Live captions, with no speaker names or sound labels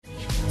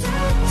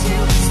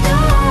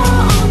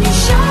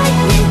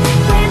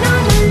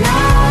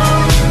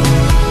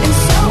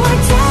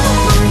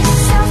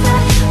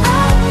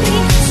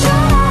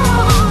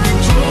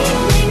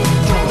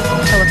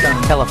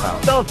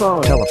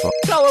Telephone. Telephone.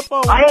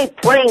 Telephone. I ain't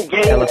playing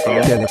games.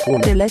 Telephone.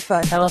 Telephone.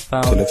 Telephone.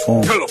 Telephone.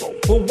 Telephone. Telephone.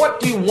 Well, what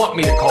do you want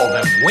me to call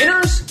them?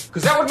 Winners?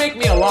 Because that would make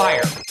me a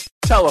liar.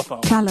 Telephone.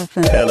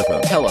 Telephone.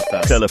 Telephone.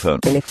 Telephone. Telephone.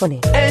 Telephone.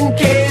 And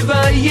gave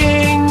a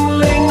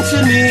yingling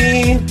to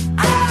me.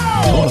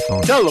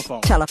 Telephone.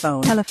 Telephone.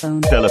 Telephone.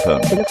 Telephone.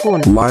 Telephone.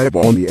 Telephone. Live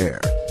on the air.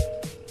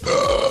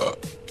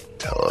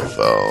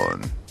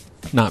 Telephone.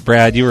 Not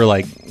Brad. You were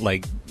like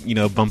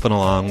bumping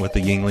along with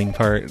the Yingling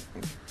part.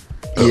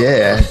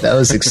 Yeah, that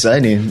was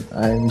exciting.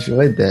 I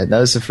enjoyed that. That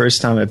was the first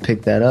time I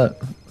picked that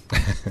up.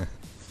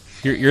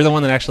 You're the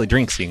one that actually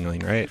drinks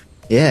Yingling, right?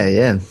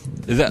 Yeah.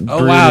 Is that?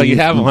 Oh wow, you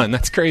have one.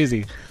 That's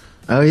crazy.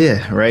 Oh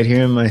yeah, right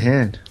here in my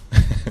hand.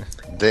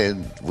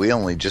 We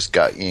only just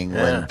got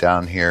Yingling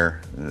down here,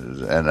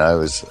 and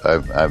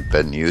I've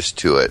been used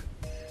to it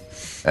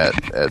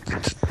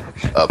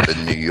up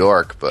in New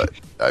York, but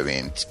I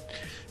mean,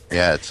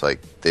 yeah, it's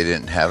like they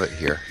didn't have it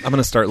here. I'm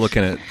gonna start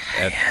looking at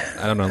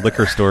I don't know,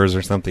 liquor stores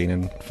or something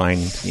and find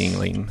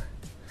Yingling.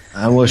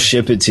 I will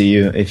ship it to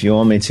you if you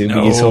want me to,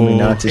 but you told me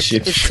not to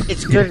ship it.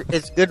 It's good.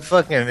 It's good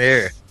fucking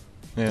beer.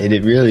 Yeah.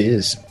 It really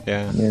is.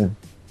 Yeah.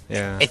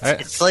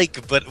 It's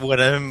like, but when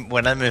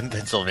I'm in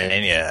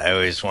Pennsylvania, I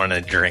always want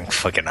to drink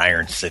fucking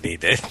Iron City,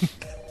 dude.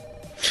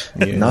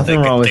 Yeah.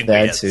 Nothing wrong with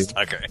that too.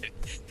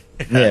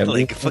 Yeah,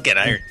 like fucking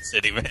Iron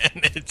City, man.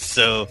 It's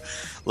so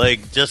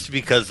like just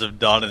because of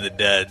Dawn of the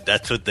Dead,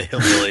 that's what the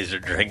hillbillies are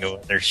drinking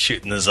when they're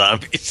shooting the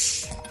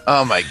zombies.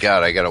 Oh my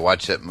god, I gotta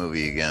watch that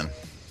movie again.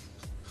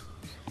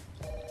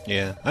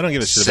 Yeah, I don't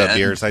give a shit about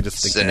beers. I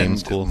just think the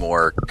name's cool.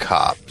 More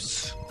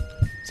cops.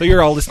 So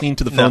you're all listening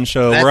to the phone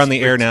show. We're on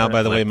the air now,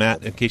 by the way, like,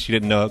 Matt. In case you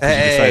didn't know, because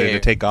you decided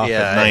to take off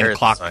at 9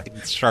 o'clock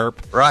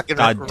sharp. Rock and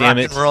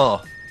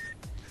roll.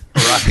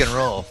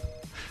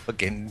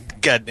 Fucking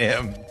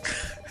goddamn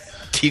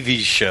TV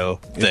show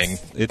thing.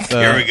 It's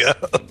here we go.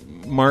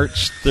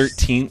 March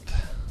 13th,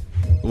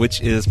 which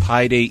is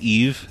Pi Day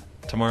Eve.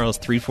 Tomorrow's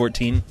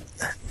 3/14.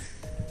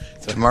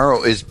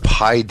 Tomorrow is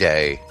Pi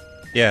Day.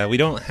 Yeah, we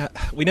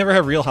never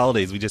have real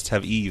holidays. We just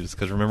have eves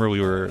because remember we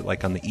were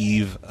like on the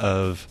eve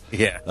of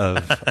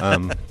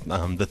the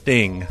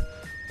thing,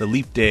 the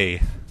leap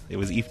day. It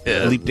was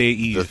leap day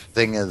eve. The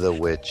thing of the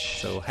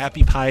witch. So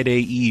happy Pi Day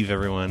Eve,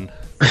 everyone.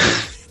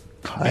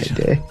 Pi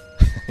Day.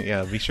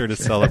 Yeah, be sure to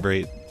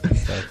celebrate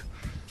stuff.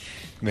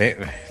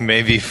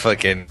 Maybe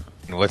fucking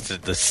what's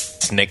it? The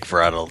Snake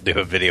Fraud will do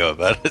a video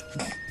about it.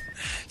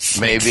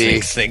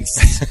 Maybe.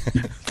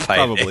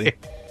 Probably.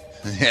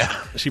 Yeah.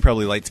 She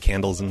probably lights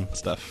candles and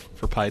stuff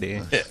for Pi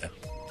Day. Yeah.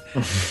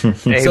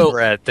 Hey, so,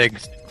 Brad,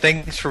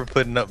 thanks for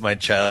putting up my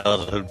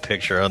childhood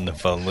picture on the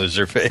Phone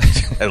Loser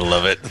page. I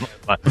love it.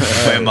 My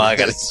mom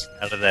got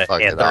out of that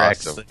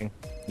anthrax thing.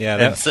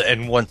 Yeah,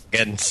 and once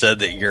again said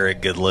that you're a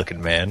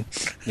good-looking man.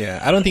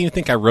 Yeah, I don't even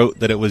think I wrote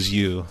that it was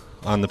you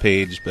on the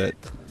page, but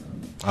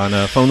on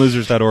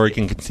phonelosers.org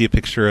you can see a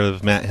picture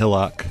of Matt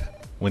Hillock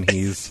when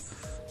he's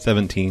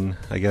 17,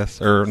 I guess.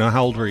 Or, no,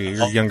 how old were you?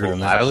 You're younger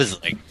than that. I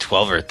was like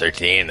 12 or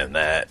 13 in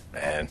that,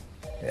 man.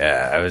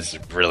 Yeah, I was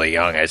really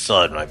young. I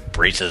still had my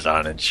braces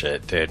on and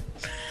shit, dude.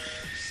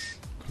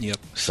 Yep.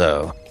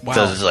 So, wow.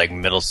 So this is like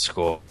middle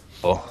school.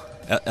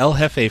 El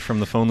Jefe from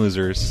the Phone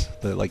Losers,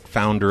 the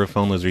founder of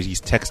Phone Losers, he's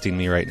texting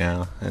me right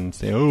now and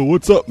saying, "Oh,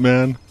 what's up,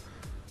 man?"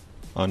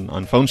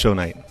 On phone show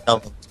night.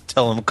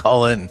 Tell him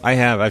call in.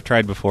 I've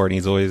tried before, and he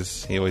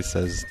always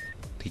says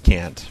he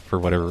can't for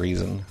whatever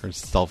reason, or his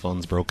cell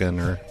phone's broken,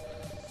 or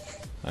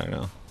I don't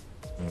know.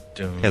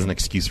 He has an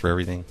excuse for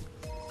everything.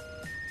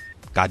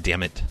 God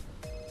damn it!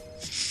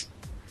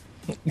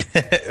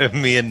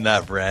 Me and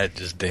not Brad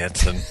just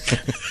dancing.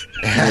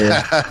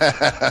 Yeah.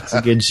 It's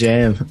a good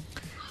jam.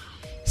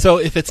 So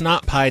if it's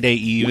not Pi Day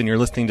Eve and you're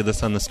listening to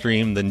this on the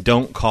stream, then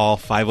don't call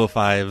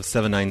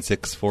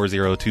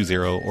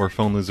 505-796-4020 or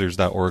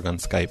phonelosers.org on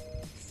Skype.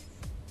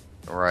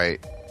 Right.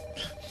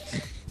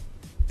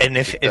 And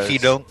if you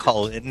don't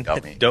call in,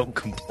 don't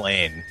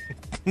complain.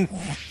 Yep.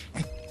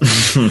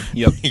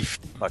 You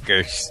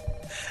fuckers.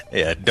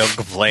 Yeah, don't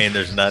complain.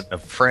 There's not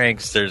enough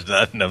pranks. There's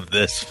not enough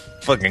this.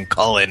 Fucking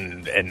call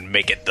in and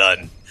make it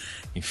done.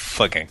 You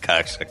fucking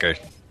cocksucker.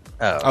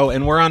 Oh,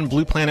 and we're on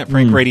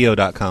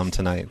BluePlanetPrankRadio.com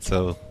tonight,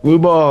 so... Blue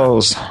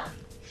balls.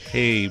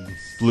 Hey,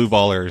 blue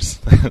ballers.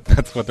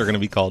 That's what they're going to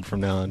be called from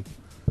now on.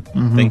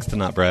 Mm-hmm. Thanks to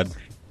Not Brad.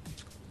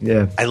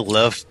 Yeah. I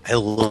love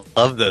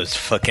those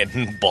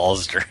fucking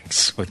balls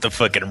drinks with the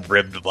fucking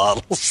ribbed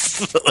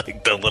bottles.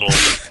 Like the little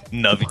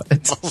nubby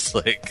bottles.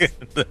 Like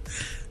the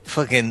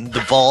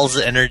balls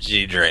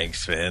energy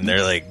drinks, man.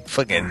 They're like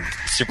fucking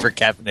super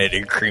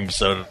caffeinated cream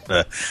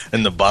soda,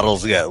 and the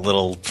bottles got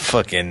little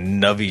fucking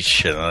nubby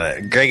shit on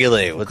it.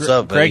 Gregulate, what's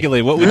up, buddy?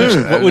 Gregulate, what would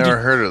you? I've never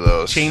heard of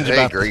those. Change hey,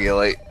 about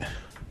Gregulate.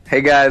 Hey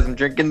guys, I'm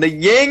drinking the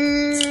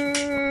Ying.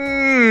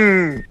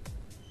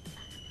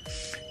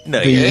 No,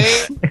 the Ying.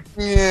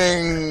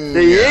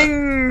 The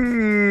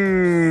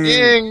Ying.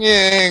 Ying.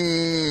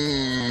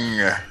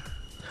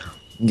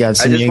 Got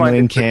some I just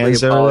wanted Yingling to quickly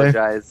cans over there.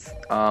 apologize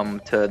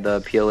to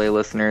the PLA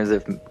listeners,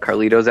 if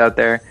Carlito's out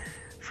there,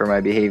 for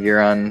my behavior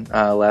on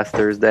last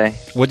Thursday.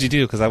 What'd you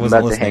do? Because I I'm wasn't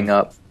about listening. to hang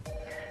up.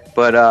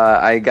 But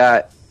I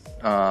got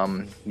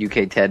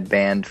UK Ted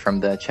banned from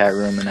the chat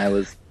room, and I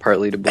was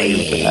partly to blame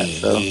for that.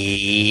 So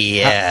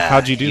Yeah.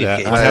 How'd you do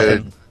that? What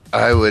happened?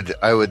 I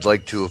would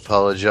like to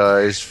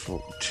apologize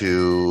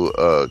to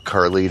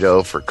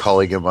Carlito for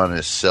calling him on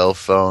his cell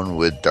phone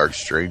with Dark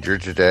Stranger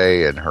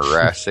today and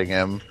harassing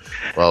him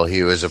while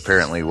he was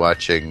apparently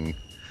watching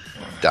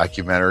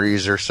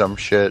documentaries or some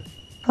shit.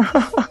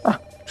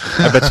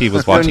 I bet he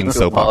was watching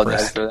soap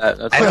operas. For that.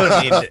 That's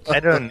I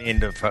don't need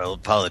to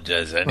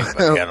apologize to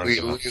anybody. I don't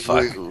give a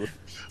fuck.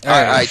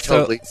 I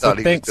totally thought he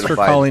was thanks gonna for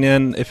buy calling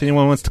in. If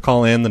anyone wants to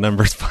call in, the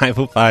number's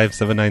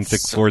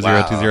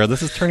 505-796-4020.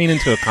 This is turning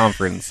into a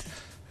conference,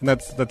 and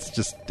that's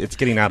just, it's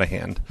getting out of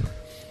hand.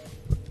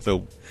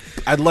 So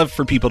I'd love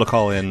for people to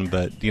call in,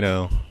 but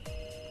too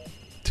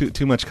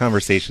much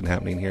conversation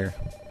happening here.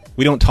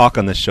 We don't talk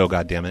on this show,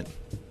 goddammit.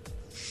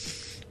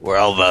 We're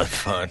all about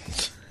fun.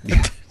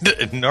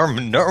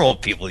 Normal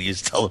people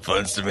use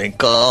telephones to make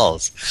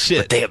calls.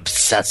 Shit. But they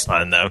obsess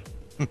on them.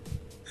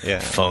 Yeah.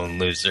 Phone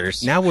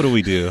losers. Now what do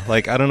we do?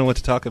 I don't know what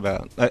to talk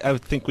about. I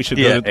would think we should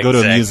Yeah, go to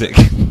exactly.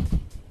 music.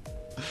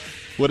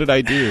 What did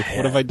I do?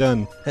 What have I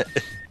done?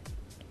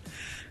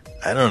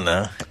 I don't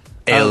know.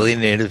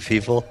 Alienated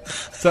people.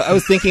 So I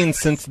was thinking,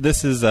 since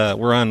this is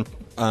we're on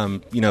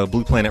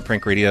Blue Planet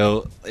Prank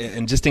Radio,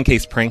 and just in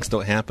case pranks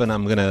don't happen,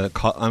 I'm gonna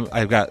call.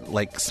 I've got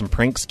some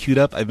pranks queued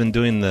up. I've been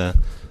doing all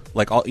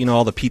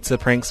the pizza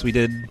pranks we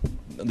did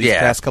these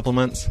past couple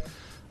months.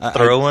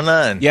 Throw one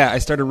on. Yeah, I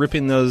started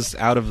ripping those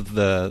out of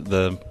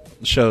the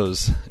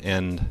shows,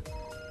 and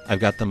I've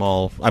got them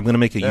all. I'm gonna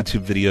make a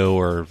YouTube video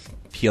or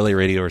PLA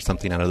radio or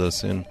something out of those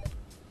soon.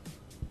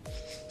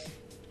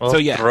 Well, So,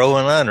 yeah. throw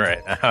one on right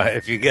now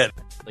if you get.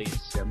 Please,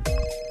 Jim.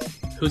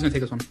 Who's gonna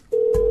take this one?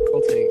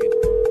 I'll take it.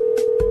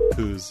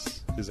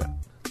 Who's that?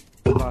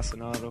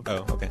 Pasanato.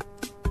 Oh, okay.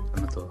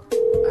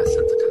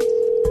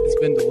 It's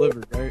been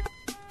delivered, right?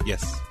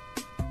 Yes.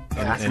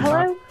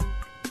 Hello?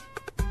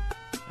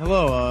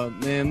 Hello,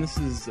 ma'am. This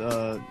is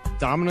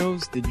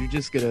Domino's. Did you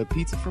just get a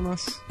pizza from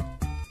us?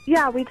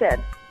 Yeah, we did.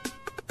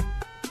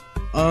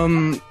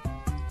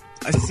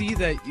 I see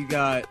that you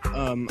got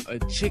a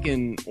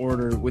chicken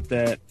order with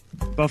that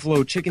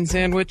buffalo chicken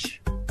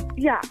sandwich.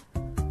 Yeah.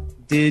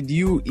 Did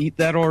you eat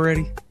that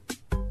already?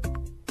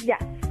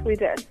 Yes, we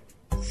did.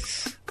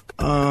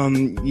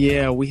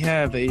 Yeah, we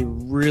have a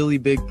really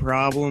big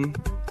problem.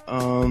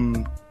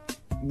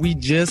 We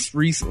just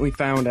recently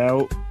found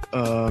out,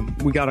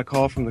 we got a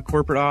call from the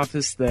corporate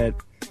office that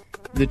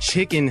the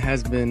chicken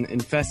has been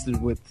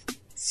infested with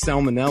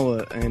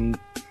salmonella, and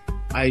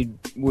I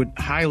would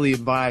highly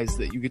advise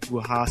that you get to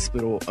a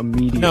hospital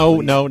immediately.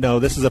 No.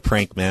 This is a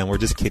prank, man. We're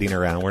just kidding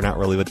around. We're not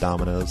really with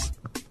Domino's.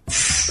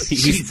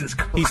 Jesus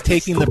Christ. He's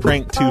taking the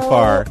prank too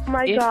far. Oh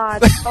my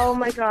god. Oh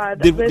my god.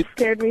 Did- This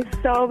scared me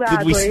so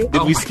badly.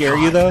 Did we scare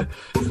you, though?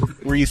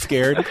 Were you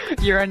scared?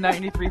 You're on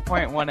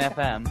 93.1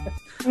 FM.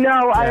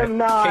 No, I am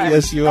not.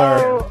 Yes, you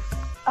are.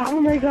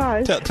 Oh my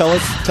gosh. Tell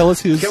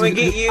us who's... Can we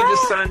get you to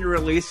sign a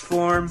release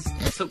form?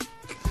 So,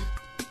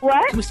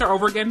 What? can we start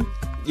over again?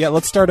 Yeah,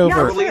 let's start over.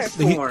 Yeah, Release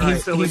sure. form,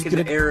 so we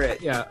can air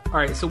it. Yeah. All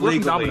right. So we're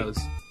from Legally. Domino's.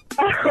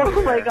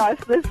 Oh my gosh,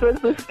 this was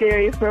the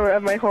scariest moment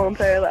of my whole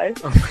entire life.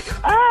 Oh my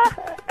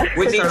god.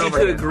 We need Start you over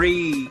to again.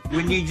 agree.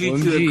 We need you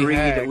to OMG agree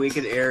hacks. that we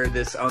can air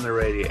this on the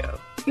radio.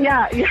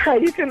 Yeah,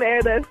 you can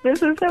air this.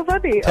 This is so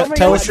funny. Oh my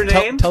Tell god. us, your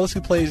name? tell us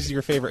who plays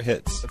your favorite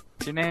hits.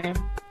 What's your name?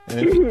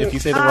 And if you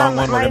say the wrong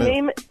one, my we're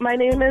gonna... my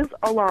name is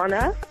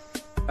Alana.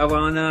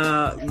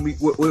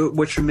 Alana,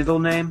 what's your middle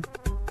name?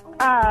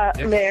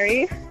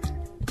 Mary.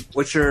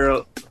 What's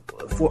your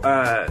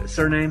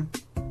surname?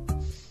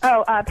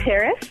 Oh,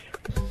 Paris.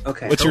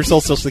 Okay. What's your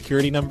social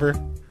security number?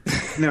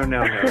 No. And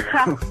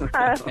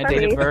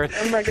date of birth.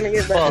 I'm not gonna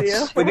give that to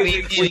you.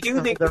 We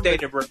do need the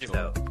date of birth,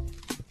 though.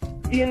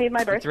 Do you need my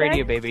It's birthday?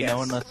 radio, baby. Yes. No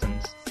one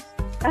listens.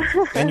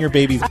 And your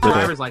baby's birthday.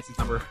 Driver's license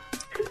number.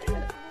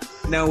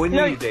 No, we need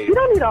No, your date. you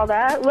don't need all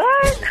that.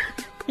 What?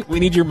 We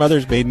need your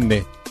mother's maiden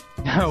name.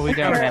 No, we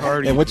don't.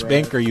 Ma'am, And which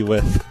bank are you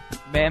with?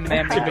 ma'am, Your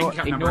bank account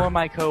ignore number.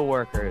 my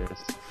coworkers.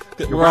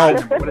 We're all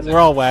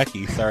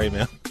wacky. Sorry,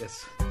 man.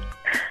 Yes.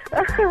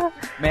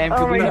 Ma'am, Oh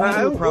could we my have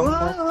you do a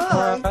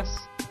God. promo for us?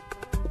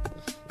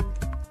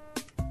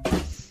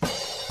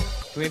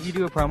 Can we have you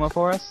do a promo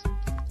for us?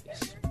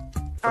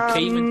 For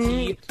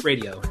KMT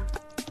Radio.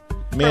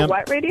 Ma'am,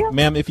 what radio?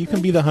 Ma'am, if you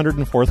can be the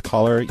 104th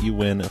caller, you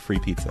win a free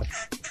pizza.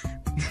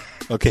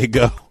 Okay,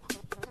 go.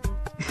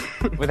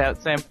 Without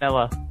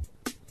salmonella.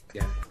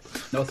 Yeah.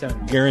 No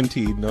sound.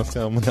 Guaranteed, no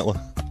salmonella.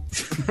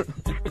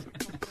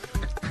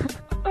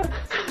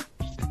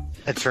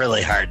 It's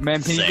really hard.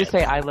 Ma'am, to can you say. just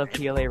say I love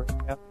PLA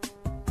radio?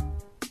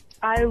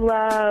 I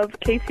love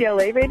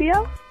KCLA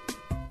radio.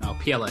 No,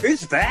 PLA.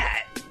 Who's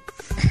that?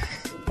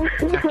 I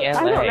don't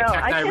know.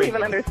 I can't radio.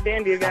 even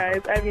understand you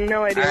guys. I have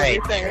no idea All what right.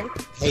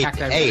 you're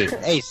saying.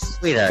 Hey,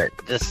 sweetheart,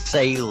 just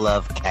say you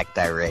love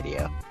Cacti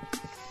Radio.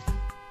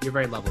 You're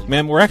very lovely.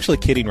 Ma'am, we're actually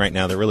kidding right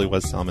now. There really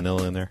was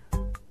salmonella in there.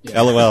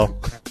 Yeah. LOL.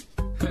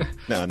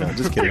 No,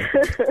 just kidding.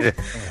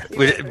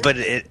 But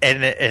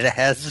it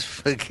has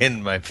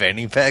fucking my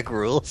fanny pack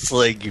rules.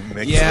 Like you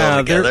mix it all Yeah,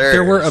 together.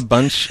 there were a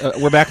bunch.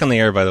 We're back on the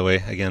air, by the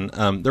way. Again,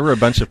 there were a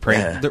bunch of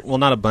pranks. Yeah. Well,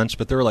 not a bunch,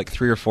 but there were like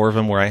 3 or 4 of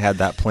them where I had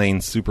that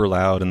playing super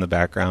loud in the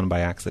background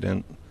by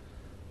accident.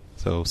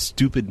 So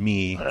stupid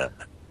me.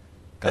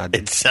 God.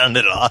 It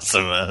sounded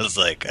awesome. I was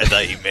like, I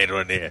thought you made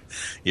one of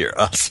your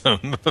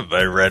awesome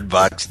by Red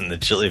Box and the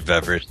Chili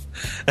Peppers.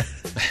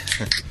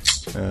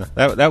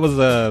 That was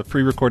a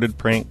pre-recorded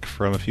prank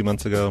from a few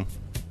months ago,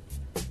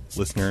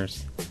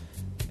 listeners.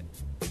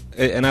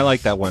 And I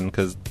like that one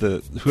because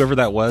whoever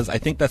that was, I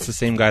think that's the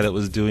same guy that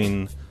was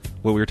doing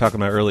what we were talking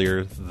about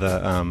earlier,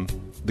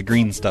 the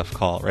green stuff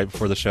call right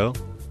before the show.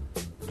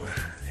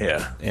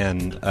 Yeah,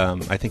 and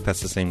I think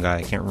that's the same guy.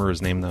 I can't remember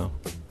his name though,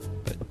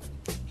 but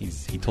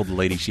he told the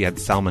lady she had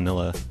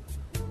salmonella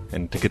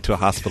and to get to a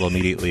hospital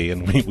immediately,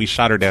 and we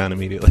shot her down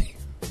immediately.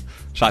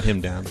 Shot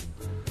him down.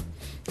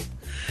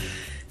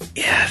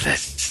 Yeah,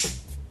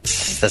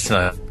 that's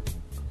not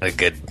a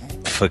good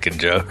fucking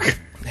joke.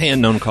 Hey,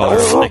 unknown caller.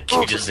 Like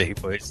you just ate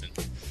poison.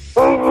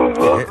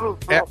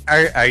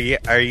 Are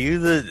you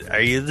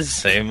the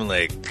same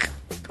like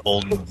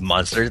old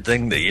monster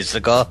thing that you used to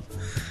call?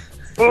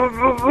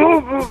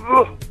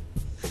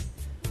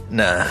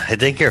 Nah, I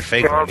think you're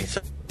fake one. You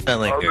sound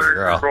like a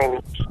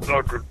girl.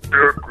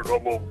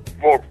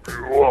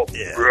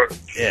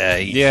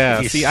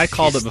 Yeah. See, I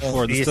called it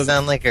before. You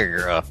sound like a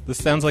girl. This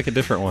sounds like a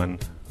different one.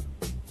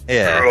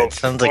 Yeah, it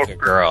sounds like a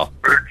girl.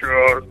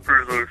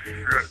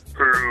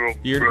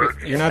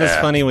 You're not as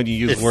funny when you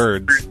use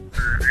words.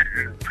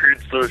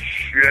 Pizza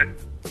shit.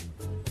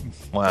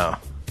 Wow.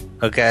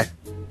 Okay.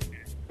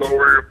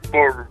 Sorry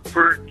about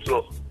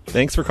pizza.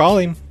 Thanks for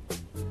calling.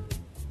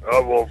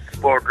 I'm a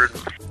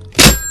fucking.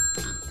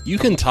 You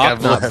can talk,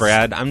 God not bless.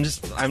 Brad. I'm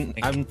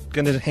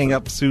gonna hang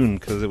up soon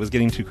because it was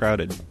getting too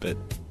crowded. But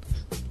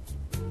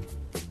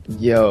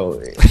Yo,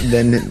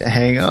 then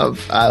hang up.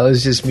 I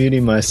was just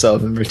muting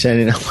myself and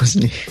pretending I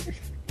wasn't here.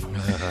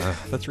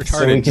 That's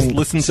retarded. Just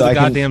listen to the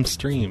goddamn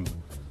stream.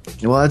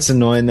 Well, that's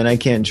annoying. Then I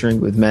can't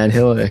drink with Matt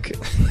Hillick.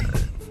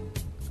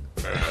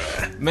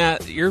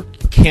 Matt, your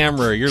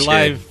camera, your Shit.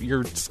 live,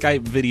 your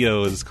Skype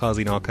video is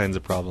causing all kinds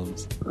of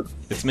problems.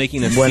 It's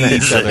making us When see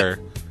is each it? other.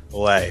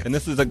 Why? And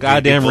this is a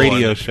goddamn People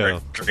radio want to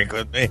show. Drink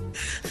with me.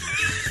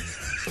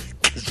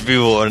 Because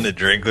people want to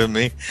drink with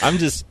me. I'm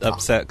just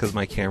upset because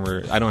my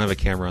camera. I don't have a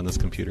camera on this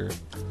computer.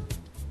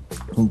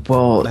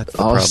 Well, That's the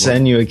I'll problem.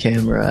 send you a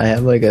camera. I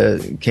have like a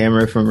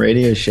camera from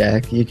Radio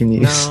Shack you can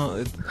use.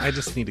 No, I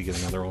just need to get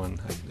another one.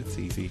 It's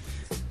easy.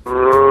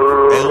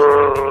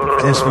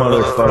 This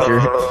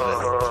motherfucker.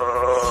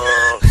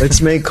 Let's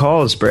make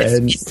calls, Brad.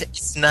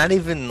 It's not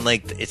even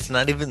like it's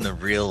not even the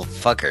real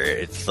fucker.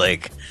 It's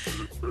like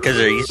because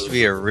there used to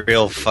be a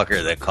real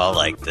fucker that called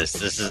like this.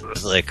 This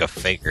is like a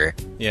faker.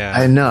 Yeah,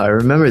 I know. I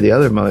remember the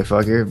other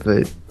motherfucker,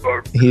 but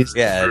he's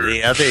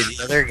the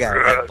other guy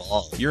had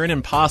balls. You're an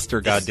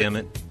imposter.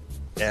 Goddammit.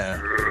 Yeah.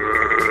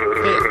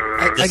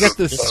 I got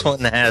this. This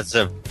one has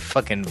a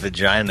fucking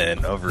vagina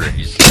and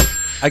ovaries.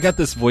 I got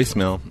this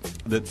voicemail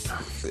that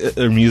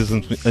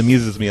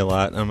amuses me a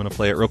lot. I'm going to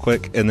play it real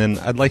quick, and then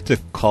I'd like to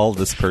call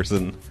this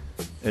person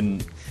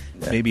and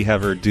maybe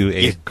have her do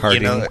a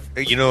carding.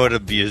 You know what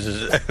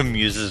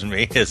amuses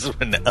me is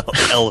when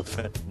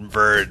Elephant and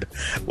Bird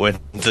went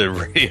to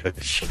Radio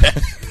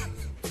Shack.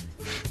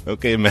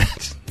 Okay,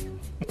 Matt.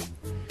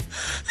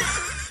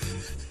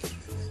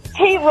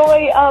 Hey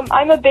Roy,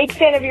 I'm a big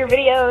fan of your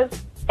videos,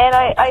 and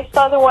I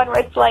saw the one where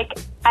it's like,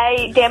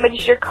 I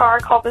damaged your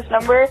car, call this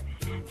number.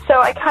 So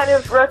I kind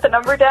of wrote the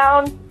number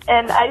down,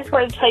 and I just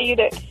wanted to tell you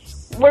that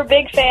we're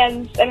big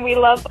fans, and we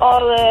love all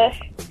the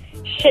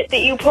shit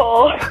that you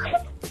pull.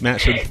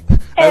 Matt should.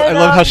 I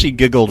love how she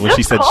giggled when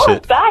she said call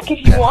shit. us back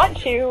if you want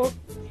to.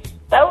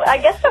 I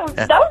guess that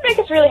would make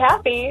us really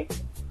happy.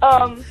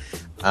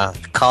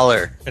 Call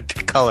her.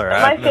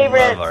 My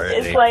favorite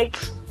is like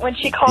when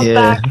she calls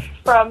back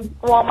from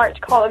Walmart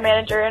to call the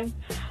manager, and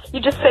you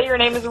just say your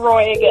name is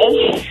Roy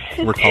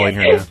again. We're calling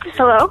her now.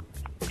 Hello?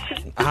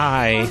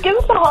 Hi. Give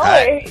us a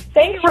holler.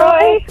 Thanks,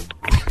 Roy.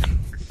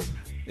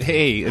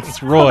 Hey, it's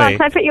Hold Roy. on,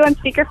 can I put you on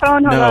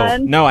speakerphone? Hold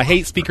on. No, I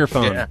hate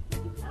speakerphone. Yeah.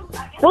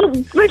 Well,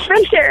 my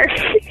friend's here.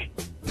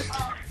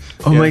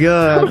 Oh my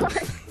god.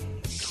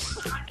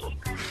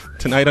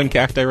 Tonight on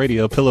Cacti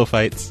Radio, pillow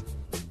fights.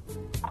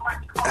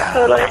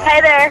 Totally.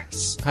 Hi there.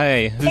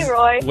 Hi. Hey,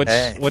 Roy.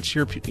 What's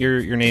your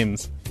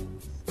names?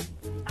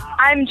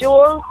 I'm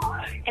Jules,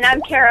 and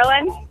I'm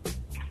Carolyn.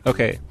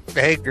 Okay.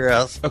 Hey,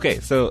 girls.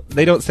 Okay, so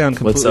they don't sound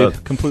What's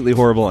completely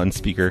horrible on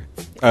speaker.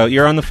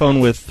 You're on the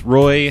phone with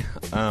Roy,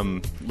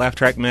 Laugh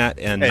Track Matt,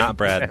 and not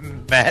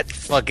Brad. Matt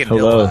fucking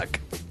Hello. Hillock.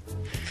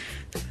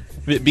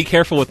 Be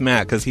careful with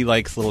Matt because he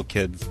likes little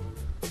kids.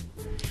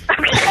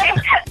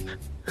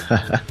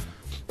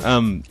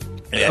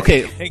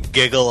 Okay.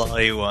 Giggle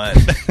all you want.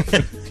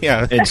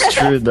 Yeah. It's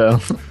true though.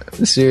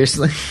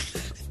 Seriously.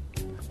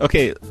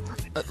 Okay.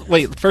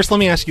 Wait. First, let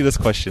me ask you this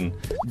question: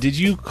 did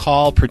you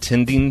call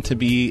pretending to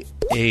be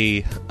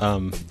a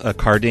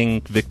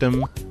carding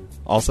victim?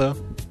 Also,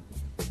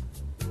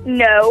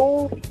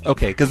 No.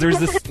 Okay, because there's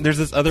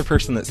this other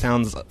person that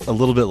sounds a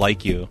little bit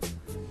like you,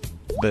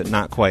 but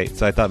not quite.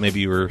 So I thought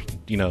maybe you were,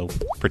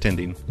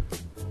 pretending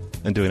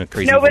and doing a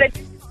crazy. No, but I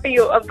voice. told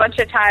you a bunch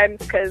of times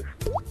because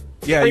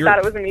we thought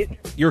it was amusing.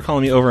 You were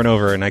calling me over and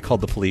over, and I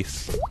called the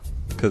police.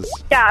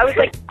 Yeah, I was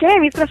like,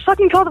 damn, he's gonna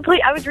fucking call the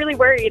police. I was really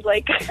worried,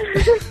 like,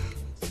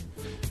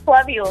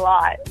 love you a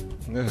lot.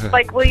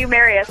 Like, will you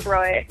marry us,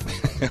 Roy?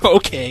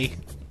 Okay.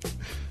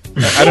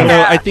 I don't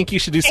know. I think you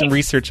should do some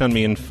research on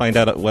me and find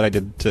out what I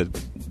did to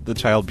the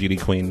child beauty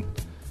queen.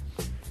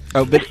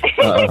 Oh, but...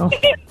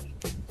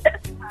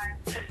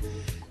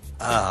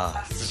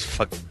 This is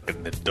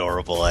fucking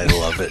adorable. I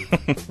love it.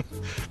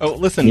 Oh,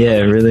 listen. Yeah,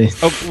 really.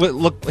 Oh,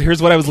 look, here's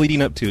what I was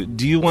leading up to.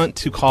 Do you want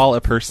to call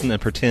a person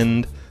and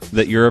pretend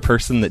that you're a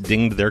person that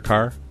dinged their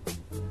car?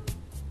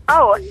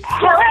 Oh,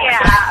 hell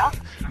yeah.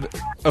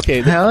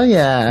 Okay. Hell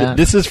yeah.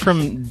 This is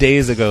from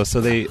days ago,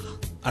 so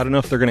I don't know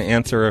if they're going to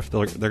answer or if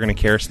they're going to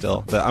care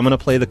still. But I'm going to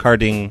play the car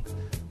ding,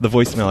 the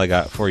voicemail I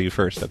got for you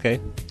first,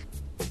 okay?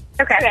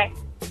 Okay.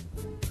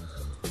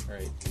 All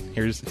right.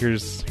 Here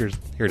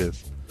it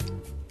is.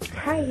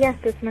 Hi, yes,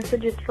 this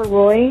message is for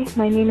Roy.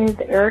 My name is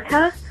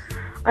Erica.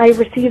 I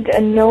received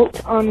a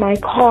note on my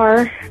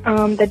car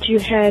that you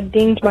had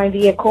dinged my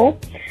vehicle.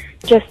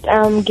 Just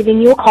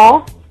giving you a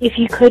call. If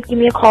you could give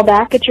me a call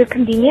back at your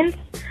convenience.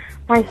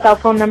 My cell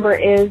phone number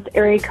is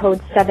area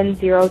code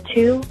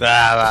 702.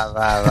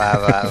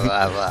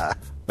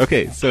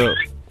 Okay, so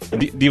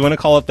do you want to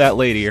call up that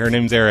lady? Her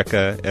name's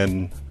Erica,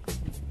 and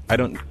I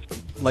don't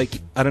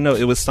know.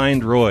 It was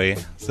signed Roy,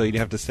 so you'd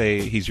have to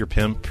say he's your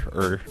pimp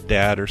or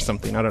dad or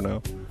something. I don't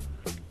know.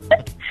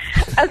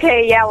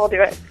 Okay, yeah, we'll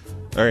do it.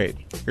 All right,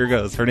 here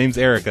goes. Her name's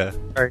Erica.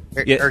 Or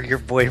your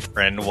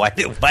boyfriend. Why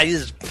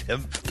is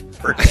pimp the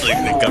first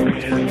thing that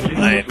comes to your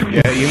mind?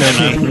 Yeah, you know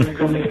me.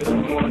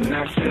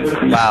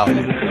 Wow.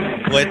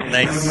 What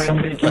nice,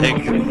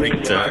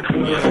 ringtone.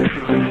 Yeah.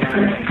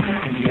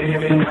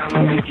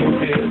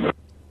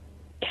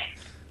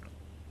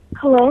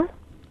 Hello?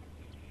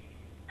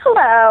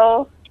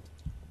 Hello.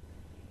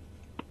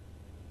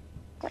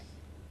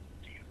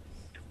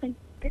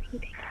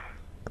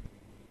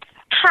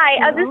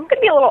 Hi, this is going to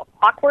be a little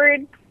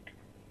awkward,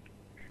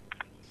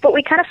 but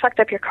we kind of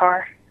fucked up your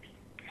car.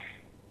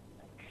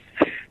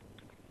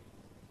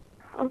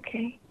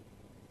 Okay.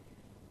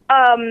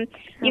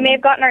 You may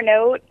have gotten our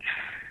note.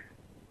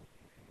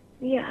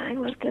 Yeah, I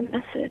left a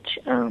message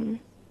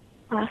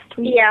last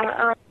week.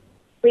 Yeah,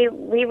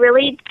 we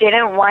really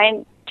didn't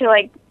want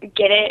to,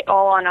 get it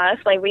all on us.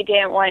 We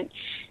didn't want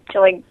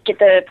to, get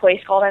the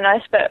police called on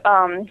us, but,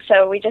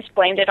 so we just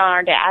blamed it on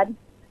our dad,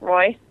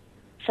 Roy.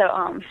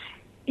 So,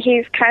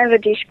 he's kind of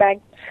a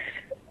douchebag.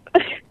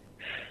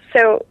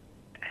 So,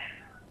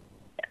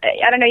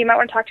 I don't know, you might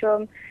want to talk to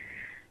him.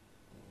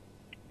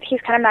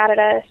 He's kind of mad at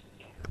us.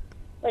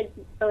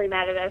 Really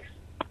mad at us.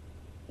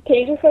 Can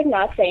you just,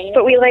 not say anything?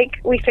 But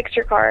we fixed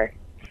your car.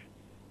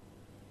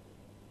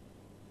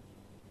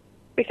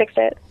 We fixed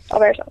it all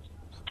by ourselves.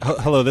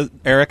 Hello,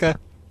 Erica?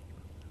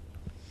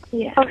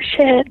 Yeah. Oh,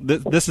 shit.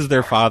 This is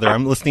their father.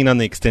 I'm listening on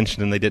the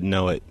extension, and they didn't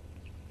know it.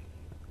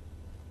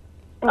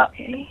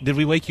 Okay. Did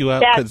we wake you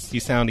up because you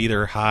sound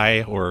either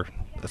high or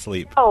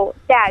asleep? Oh,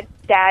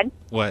 Dad.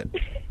 What?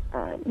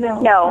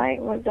 No, I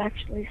was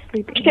actually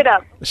sleeping. Shut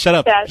up.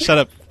 Dad. Shut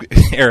up,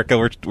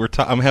 Erica.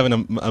 I'm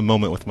having a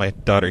moment with my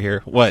daughter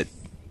here. What?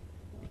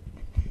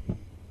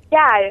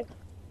 Dad,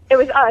 it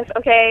was us,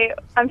 okay?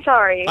 I'm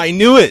sorry. I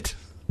knew it!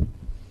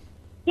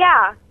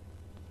 Yeah.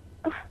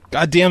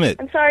 God damn it.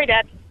 I'm sorry,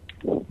 Dad.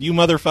 You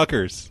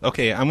motherfuckers.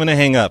 Okay, I'm gonna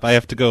hang up. I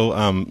have to go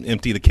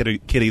empty the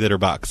kitty litter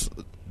box.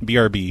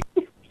 BRB.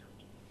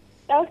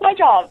 That was my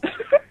job.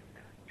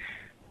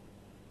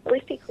 At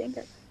least he cleaned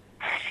it.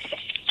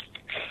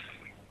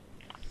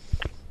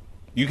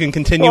 You can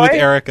continue with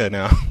Erica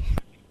now.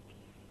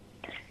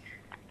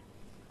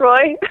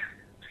 Roy?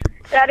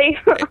 Daddy?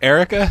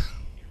 Erica?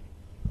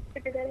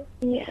 Sugar Daddy?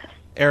 Yes.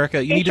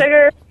 Erica,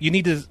 you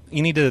need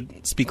to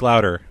speak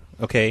louder,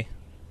 okay?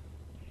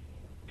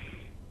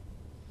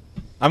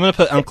 I'm gonna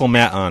put Uncle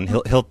Matt on.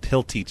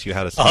 He'll teach you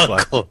how to speak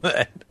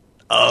louder.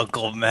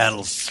 Uncle Matt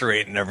will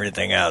straighten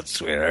everything out,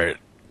 sweetheart.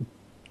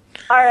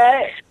 All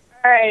right.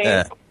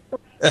 Yeah.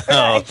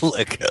 Oh,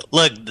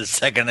 look! The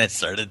second I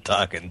started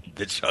talking,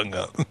 bitch hung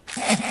up.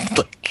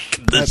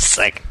 The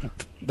second.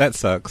 That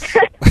sucks.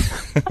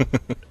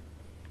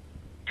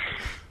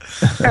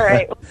 All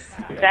right.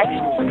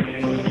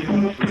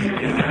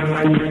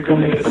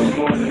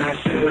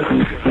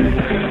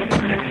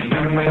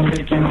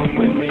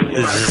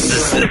 Is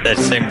this that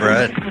same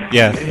broad?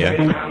 Yeah.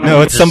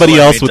 No, it's somebody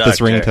else with this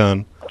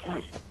ringtone.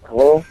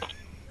 Hello?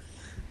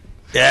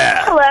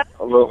 Yeah.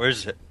 Hello.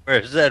 Where's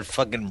that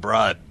fucking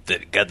broad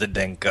that got the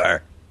dang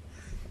car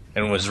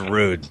and was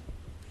rude?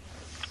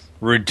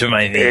 Rude to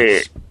my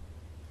niece.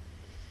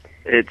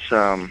 It's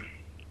a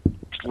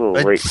little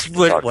late. to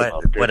talk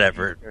about this.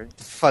 Whatever.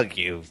 Fuck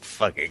you,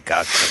 fucking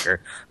cocksucker.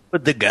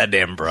 Put the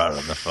goddamn broad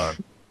on the phone.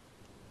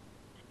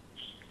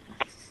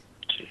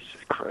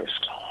 Jesus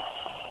Christ.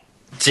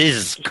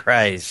 Jesus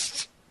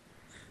Christ.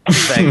 In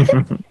fact,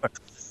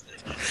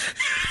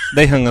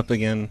 They hung up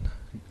again.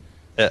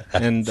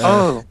 And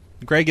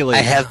Gregulate.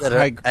 I have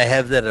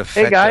that effect.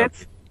 Hey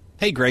guys.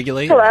 Hey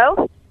Gregulate.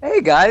 Hello.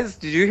 Hey guys,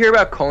 did you hear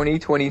about Coney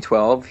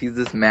 2012? He's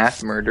this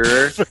mass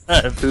murderer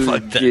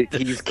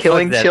he's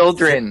killing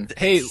children.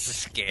 Hey,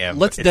 scam.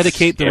 Let's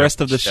dedicate the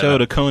rest of the show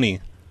to Coney.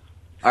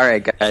 All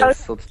right,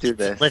 guys, let's do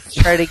this. Let's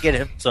try to get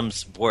him some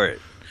support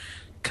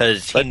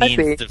because he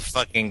needs to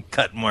fucking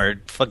cut more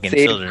fucking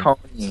Save children Coney.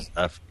 and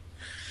stuff.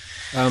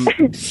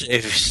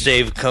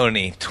 Save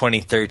Coney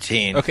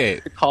 2013.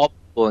 Okay, call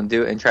people and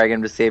try to get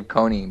him to save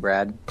Coney,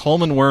 Brad.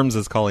 Coleman Worms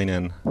is calling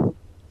in.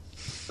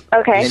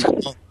 Okay.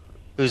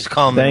 Who's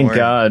Coleman? Thank Worms?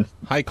 God.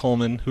 Hi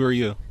Coleman, who are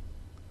you?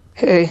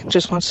 Hey,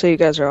 just want to say you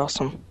guys are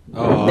awesome.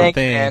 Oh,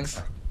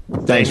 thanks.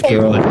 Thanks,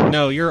 Carol.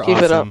 No, you're Keep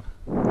it up.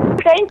 awesome.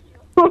 Thank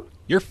you.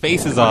 Your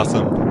face is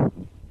awesome.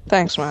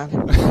 Thanks,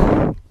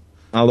 man.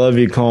 I love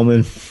you,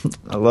 Coleman.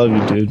 I love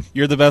you, dude.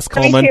 You're the best,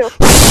 Coleman.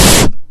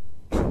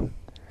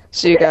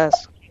 See you guys.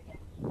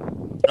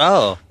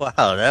 Oh, wow,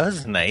 that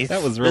was nice.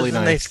 That was really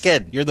nice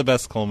kid. You're the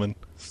best, Coleman.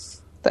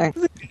 Thanks.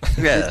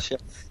 Yeah,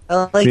 I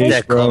like Peace,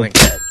 that bro. Coleman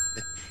cat.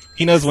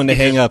 He knows when to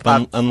hang up,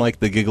 unlike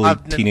the giggly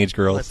teenage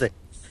girls.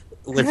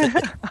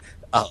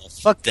 Oh,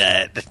 fuck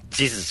that.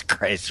 Jesus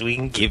Christ, we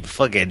can keep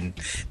fucking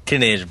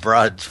teenage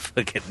broads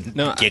fucking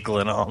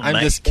giggling all night.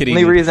 I'm just kidding.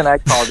 The only reason I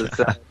called is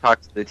to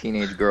talk to the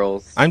teenage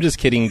girls. I'm just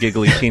kidding,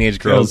 giggly teenage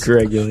girls.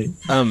 Gregulate.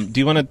 Do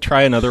you want to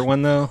try another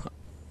one, though?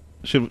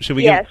 Should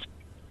we Yes.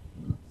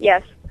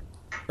 Yes.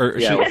 Or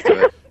Yeah, should, let's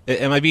do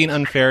it. Am I being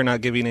unfair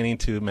not giving any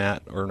to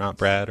Matt or not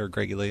Brad or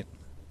Gregulate?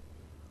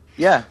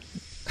 Yeah.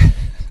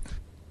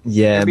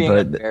 Yeah, You're being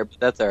but unfair, but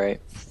that's all right.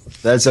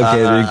 that's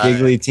okay. They're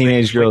giggly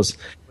teenage girls.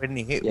 When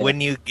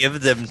you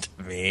give them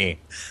to me,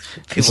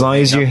 As long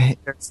as you...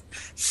 there's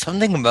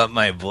something about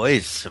my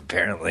voice,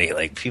 apparently,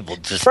 like people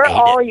just We're hate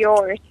all it.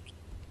 yours.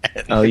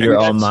 Oh, you're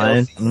all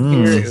mine?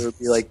 Here, it would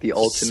be like the Say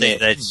ultimate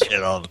that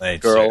shit all night,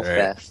 girl sure,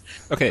 right? fest.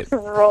 Okay,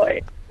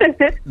 Roy.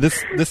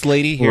 this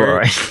lady here,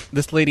 Right.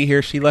 this lady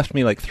here, she left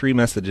me like 3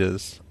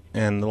 messages,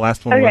 and the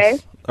last one Okay.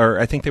 was, or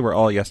I think they were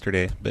all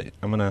yesterday, but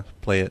I'm gonna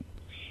play it.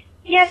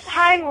 Yes,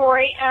 hi,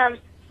 Roy.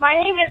 My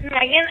name is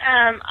Megan.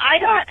 I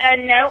got a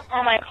note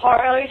on my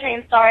car earlier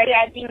saying sorry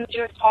I dinged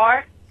your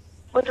car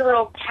with a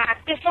little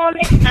cactus on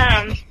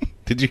it.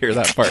 Did you hear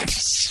that part?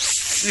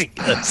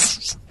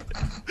 Yes.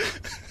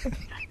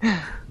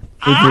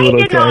 I little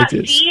did not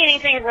cactus. see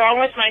anything wrong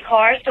with my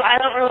car, so I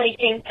don't really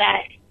think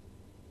that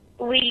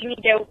we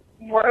need to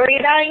worry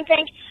about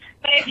anything.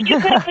 But if you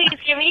could please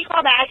give me a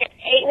call back at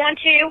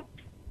 812.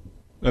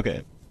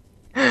 Okay.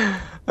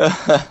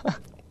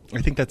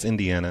 I think that's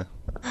Indiana.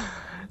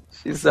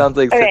 She sounds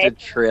like Okay. such a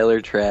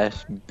trailer trash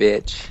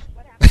bitch.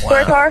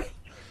 Your car?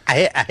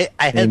 I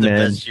had the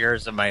Amen. best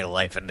years of my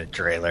life in the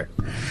trailer.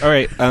 All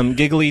right,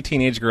 giggly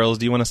teenage girls.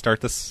 Do you want to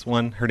start this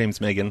one? Her name's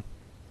Megan.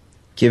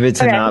 Give it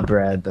to Okay. not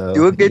Brad, though.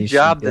 Do a good You should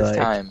job be this like-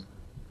 time.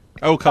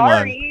 Oh, come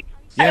Sorry.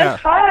 on. Yeah.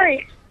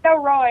 Sorry. No,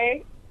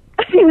 Roy.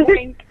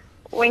 Wink.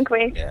 Wink,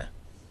 wink. Yeah.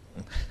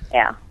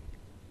 Yeah.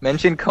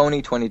 Mention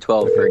Coney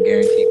 2012 for a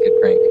guaranteed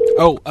good prank.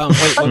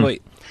 Oh,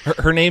 wait.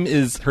 Her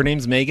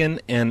name's Megan,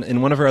 and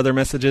in one of her other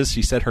messages,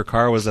 she said her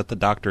car was at the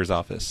doctor's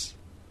office.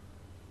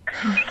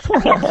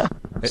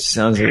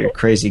 Sounds like a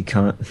crazy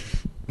cunt.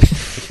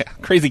 Yeah,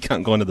 crazy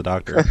cunt going to the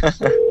doctor.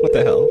 What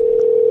the hell?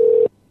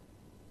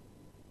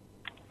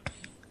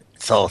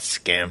 It's all a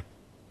scam.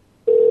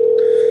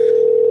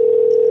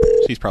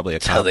 She's probably a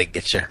That's how cop. they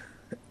get you.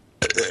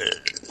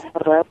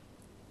 Hello?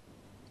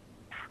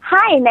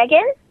 Hi,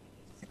 Megan?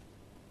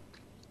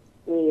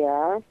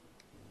 Yeah?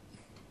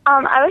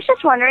 I was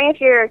just wondering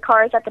if your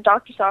car is at the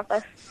doctor's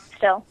office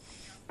still.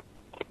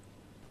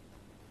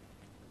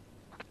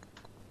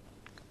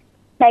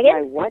 Megan?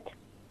 My what?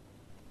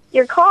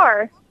 Your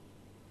car.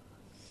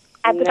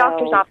 At the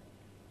doctor's office.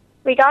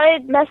 We got a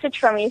message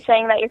from you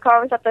saying that your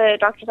car was at the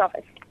doctor's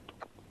office.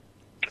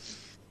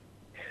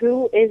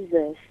 Who is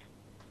this?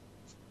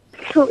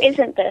 Who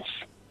isn't this?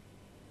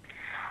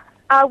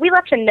 We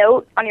left a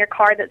note on your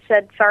car that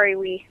said, sorry,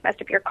 we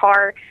messed up your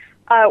car.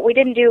 We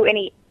didn't do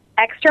any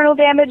external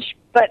damage,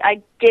 but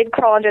I did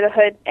crawl under the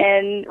hood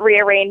and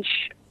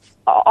rearrange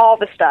all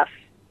the stuff.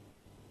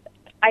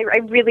 I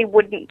really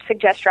wouldn't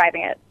suggest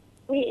driving it.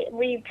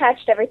 We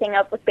patched everything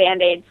up with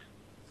Band-Aids.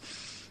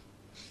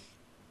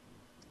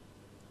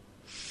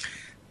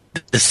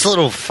 This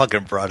little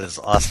fucking broad is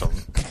awesome.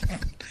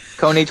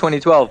 Coney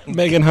 2012.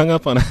 Megan hung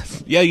up on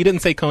us. Yeah, you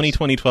didn't say Coney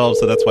 2012,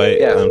 so that's why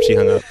Yeah. she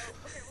hung up.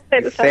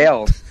 You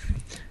failed.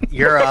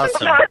 You're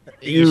awesome.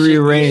 You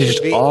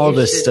rearranged all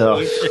the stuff.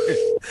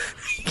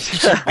 You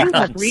should be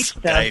on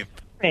Skype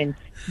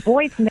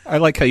I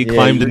like how you Yeah,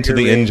 climbed you into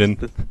the rearranged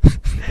engine.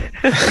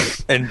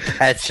 and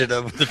patch it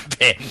up with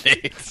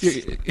Band-Aids.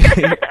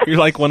 You're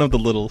like one of the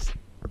littles.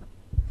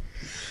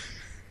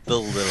 The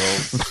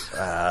littles.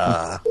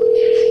 Yeah,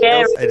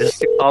 I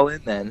just call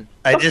in then.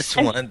 I just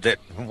want that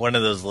one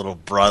of those little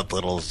broad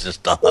littles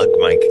just to hug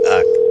my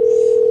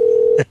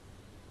cock.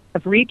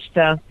 Have reached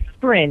the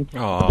Sprint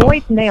Aw.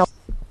 voicemail.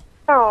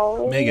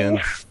 Oh. Megan.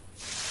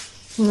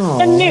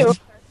 A new.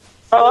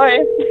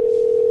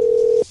 Oh.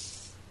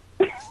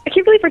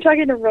 can't believe we're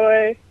talking to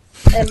Roy.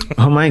 And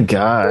Oh my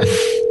god.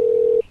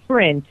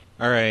 Sprint.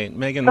 All right,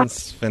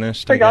 Megan's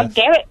finished. I God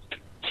guess.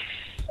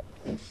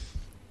 damn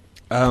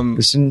it.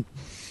 Listen.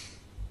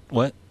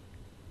 What?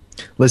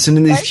 Listen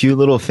to these cute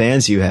little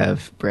fans you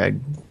have, Brad.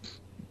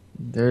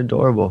 They're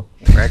adorable.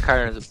 Brad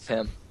Carter is a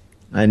pimp.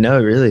 I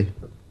know, really.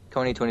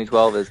 Coney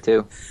 2012 is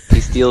too. He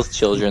steals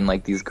children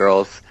like these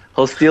girls.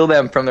 He'll steal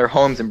them from their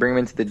homes and bring them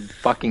into the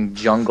fucking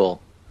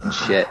jungle and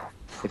shit.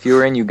 If you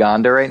were in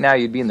Uganda right now,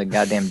 you'd be in the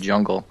goddamn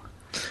jungle.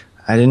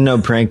 I didn't know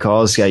prank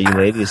calls got you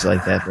ladies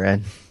like that,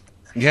 Brad.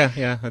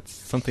 Yeah, that's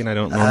something I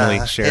don't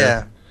normally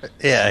share.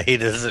 Yeah, he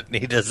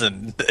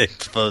doesn't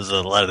expose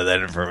a lot of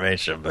that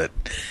information, but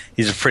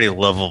he's a pretty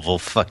lovable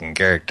fucking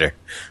character.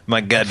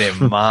 My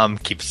goddamn mom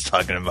keeps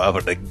talking about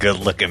what a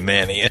good-looking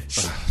man he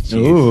is.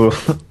 Ooh.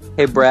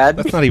 Hey, Brad.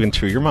 That's not even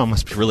true. Your mom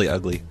must be really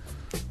ugly.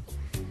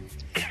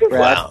 Brad,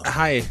 Wow.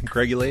 Hi,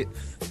 Gregulate.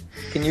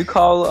 can you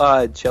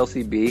call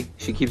Chelsea B?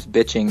 She keeps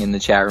bitching in the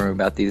chat room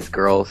about these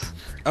girls.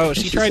 Oh, And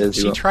she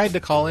says you- tried to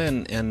call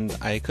in, and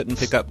I couldn't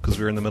pick up because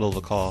we were in the middle of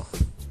a call.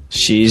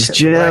 She's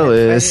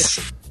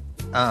jealous.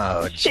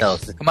 Oh,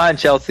 Chelsea. Come on,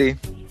 Chelsea.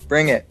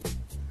 Bring it.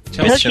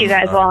 Took you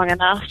guys long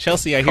enough.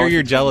 Chelsea, I hear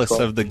you're jealous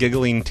of the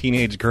giggling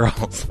teenage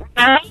girls.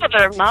 I know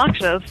they're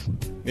obnoxious.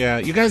 Yeah,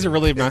 you guys are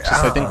really obnoxious.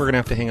 I think we're going to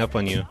have to hang up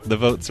on you. The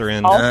votes are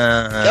in. No,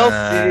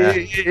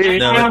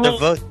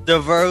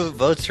 the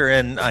votes are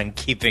in on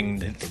keeping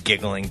the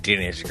giggling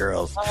teenage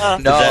girls.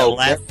 No,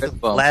 that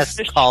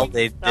last call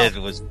they did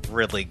was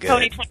really good.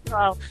 Tony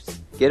 2012.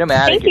 Get them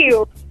out of Thank here.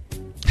 you.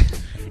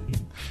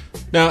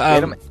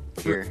 No,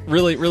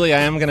 really,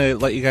 I am going to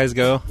let you guys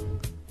go.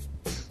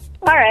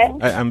 All right.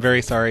 I'm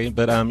very sorry,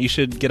 but you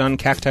should get on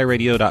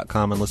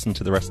cactiradio.com and listen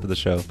to the rest of the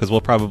show, because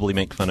we'll probably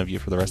make fun of you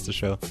for the rest of the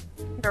show.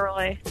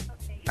 Really.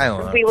 I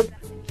don't know. We will do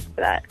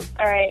that.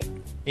 All right.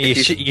 You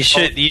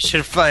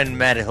should find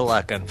Matt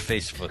Hillock on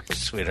Facebook,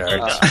 sweetheart.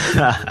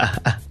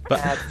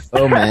 But,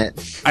 oh man,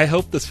 I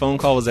hope this phone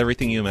call was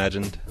everything you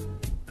imagined.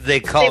 They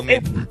call me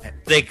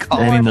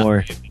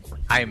Anymore.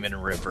 Hyman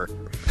River.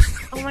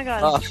 Oh my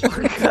god.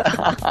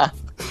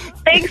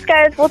 Thanks,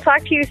 guys. We'll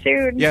talk to you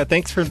soon. Yeah,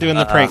 thanks for doing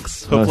the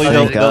pranks. Hopefully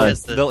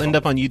they'll end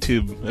up on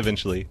YouTube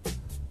eventually.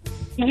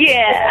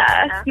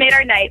 Yeah. Made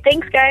our night.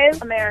 Thanks,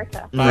 guys.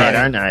 America. Made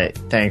our night.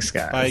 Thanks,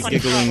 guys. Bye,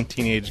 giggling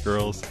teenage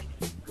girls.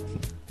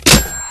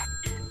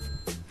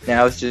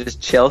 Now it's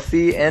just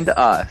Chelsea and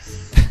us.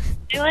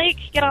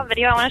 Get on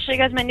video. I want to show you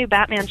guys my new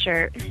Batman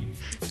shirt.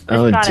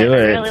 Oh, Got do I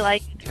it. really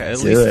like it.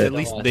 Yeah, at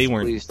least they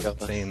weren't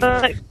saying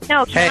that. But,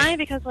 no, can Hey, I?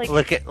 Because,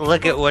 look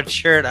at what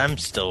shirt I'm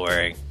still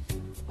wearing.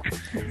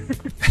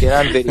 Get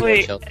on video,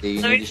 Wait, Chelsea.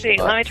 You let need me to see.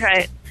 show Let me us. try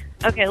it.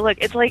 Okay, look,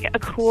 it's like a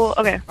cool.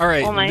 Okay. All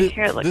right, Well, my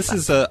hair looks. this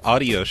is an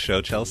audio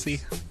show, Chelsea.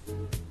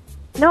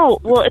 No,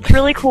 well, it's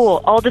really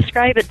cool. I'll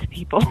describe it to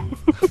people.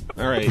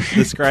 All right,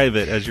 describe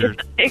it as your.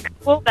 It's a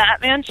cool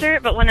Batman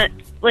shirt, but when it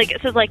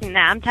says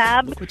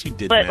NamTab, Look what you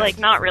did, but Matt.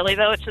 not really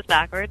though. It's just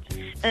backwards,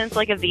 and it's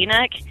like a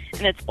V-neck,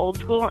 and it's old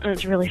school, and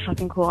it's really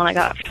fucking cool. And I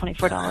got it for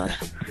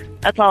 $24.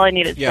 That's all I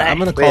needed to Yeah, say. I'm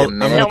gonna Wait a call. I'm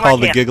minute. gonna No call more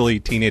the camp. giggly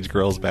teenage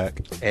girls back.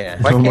 Yeah.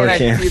 Why No can't more I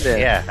camp. see this?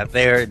 Yeah,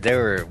 they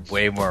were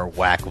way more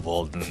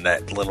whackable than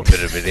that little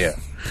bit of video.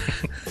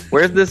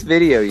 Where's this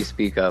video you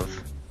speak of?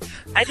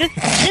 I just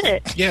did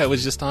it. Yeah, it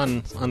was just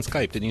on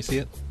Skype. Didn't you see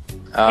it?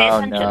 Oh,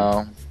 attention.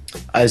 no.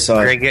 I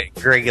saw it.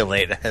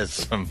 Gregulate has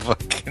some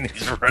fucking.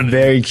 He's running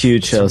Very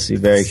cute, Chelsea.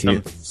 Very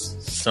cute.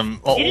 some.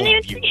 You didn't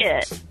even see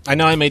it. I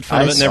know I made fun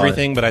I of it and saw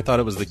everything, but I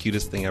thought it was the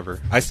cutest thing ever.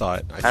 I saw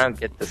it. I don't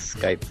get this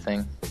Skype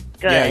thing.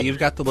 Good. Yeah, you've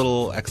got the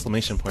little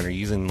exclamation point. Are you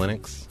using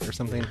Linux or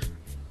something?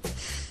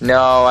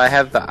 No, I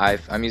have the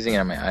I'm using it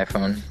on my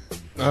iPhone.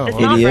 Oh, It's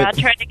well, not Idiot. Brad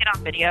trying to get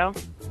on video.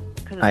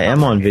 'Cause it's I not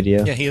am on working.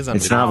 video. Yeah, he is on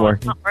It's video. not Oh, working.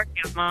 It's not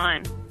working on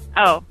mine.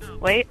 Oh,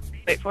 wait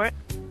for it.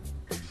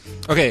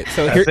 Okay,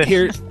 so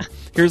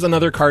here's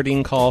another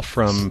carding call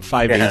from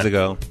 5 days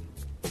ago.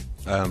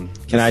 Can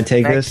I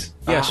take this?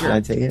 Yeah, sure. Can I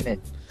take it?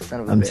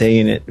 Son of a I'm bitch.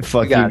 taking it.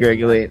 Fuck you, got it.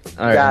 Gregulate.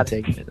 All right, got I'm it.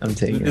 taking it. I'm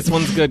taking This it.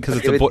 one's good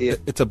because Give it to you.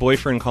 it's a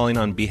boyfriend calling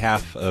on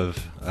behalf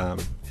of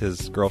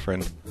his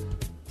girlfriend.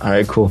 All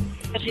right, cool.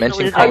 But she's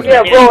Mention a loser. Cody. Yeah,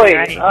 Roy,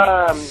 Right.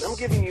 I'm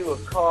giving you a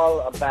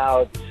call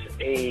about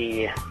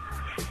a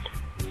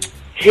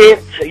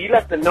hit. You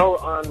left a note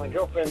on my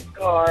girlfriend's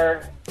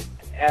car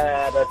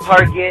at a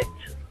Target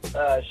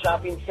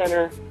shopping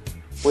center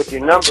with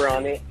your number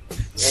on it.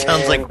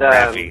 Sounds like and,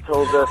 Rappy.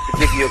 told us to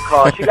give you a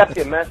call. She left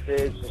you a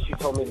message, and she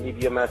told me to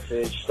leave you a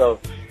message. So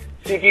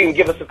see if you can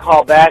give us a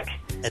call back.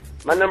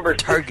 My number is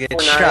Target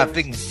 649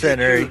 shopping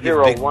center, you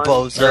big 2201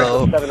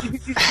 bozo.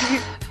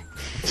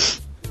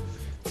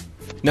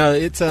 No,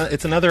 it's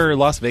another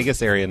Las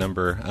Vegas area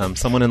number.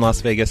 Someone in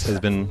Las Vegas has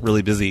been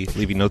really busy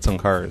leaving notes on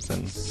cars,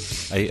 and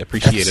I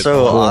appreciate That's it.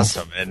 so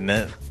awesome, isn't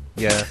it?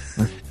 Yeah.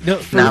 No,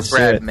 Not Let's do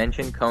Brad. it.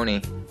 Mention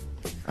Coney.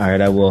 All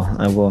right, I will.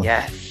 I will.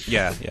 Yes.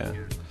 Yeah.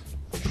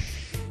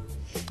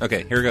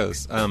 Okay, here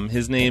goes.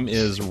 His name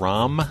is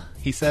Ram.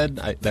 He said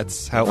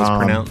that's how it was Ram.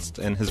 pronounced,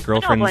 and his I know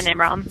a boy girlfriend's named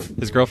Rom.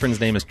 his girlfriend's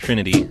name is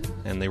Trinity,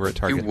 and they were at You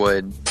Target.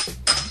 would.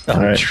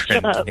 All right.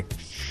 Shut up.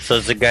 So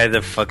it's a guy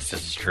that fucks a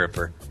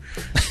stripper.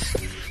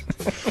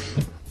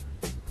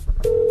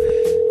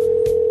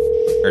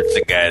 Or it's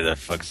a guy that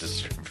fucks a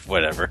stripper.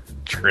 Whatever.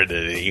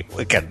 Trinity.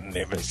 What kind of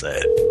name is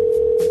that?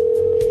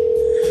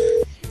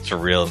 It's a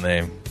real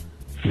name.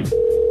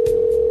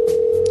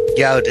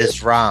 Yo,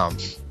 this Rom.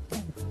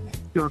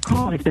 Your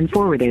call has been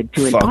forwarded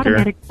to an Fucker.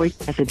 automatic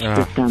voice message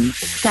system.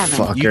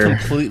 7. You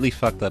completely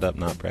fucked that up,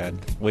 not Brad.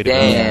 Way to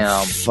Damn.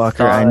 go.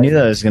 Fucker, I knew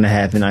that was gonna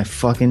happen. I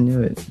fucking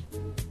knew it.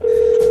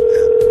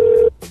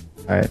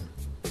 Alright.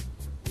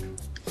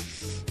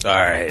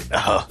 Alright.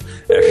 Oh,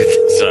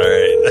 everything's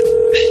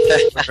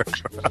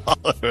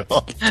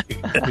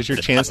alright. Here's your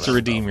chance to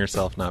redeem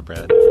yourself, not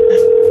Brad.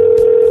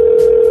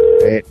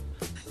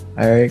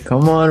 Alright,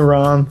 come on,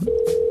 Rom.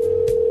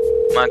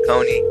 Come on,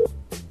 Coney.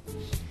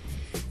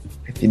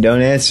 If you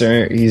don't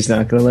answer, he's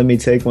not gonna let me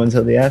take one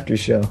till the after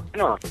show.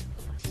 No.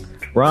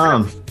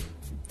 Rom.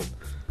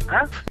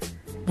 Huh?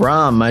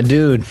 Rom, my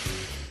dude.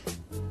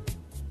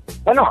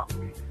 Bueno.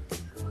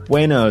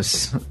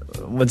 Buenos.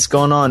 What's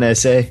going on,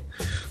 S.A.?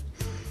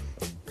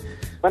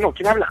 Bueno,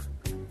 ¿quién habla?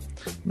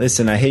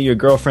 Listen, I hit your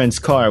girlfriend's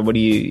car. What do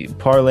you,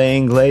 parle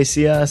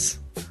inglesias?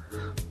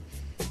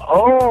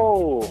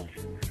 Oh.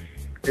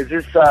 Is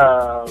this,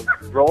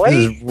 Roy?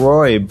 This is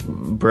Roy,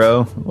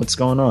 bro. What's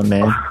going on,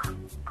 man?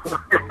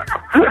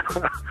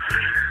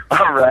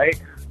 All right.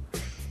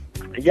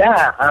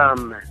 Yeah,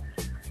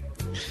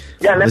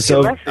 left you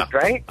a message,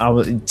 right?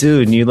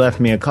 Dude, you left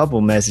me a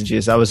couple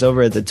messages. I was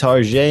over at the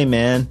Target,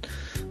 man,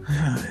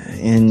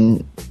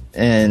 and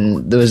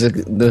there was a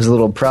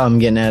little problem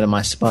getting out of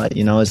my spot.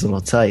 You know, it was a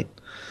little tight.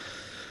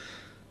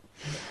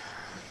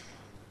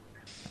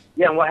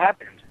 Yeah, and what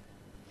happened?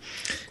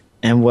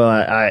 And well,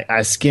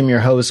 I skim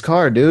your host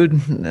car, dude,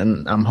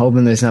 and I'm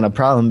hoping there's not a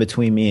problem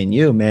between me and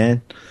you,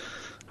 man.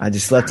 I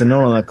just left a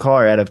note on the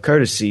car out of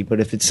courtesy, but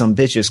if it's some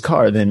bitch's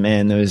car, then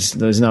man,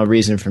 there's no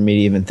reason for me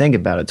to even think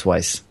about it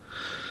twice.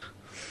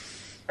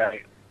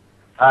 Right.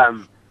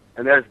 And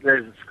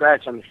there's a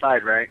scratch on the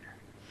side, right?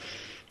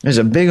 There's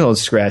a big old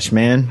scratch,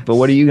 man. But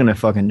what are you gonna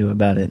fucking do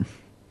about it?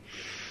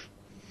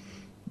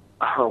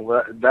 Oh,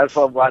 well, that's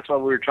why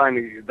we were trying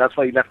to. That's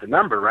why you left the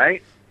number,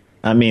 right?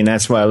 I mean,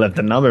 that's why I left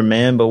the number,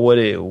 man. But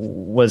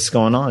what's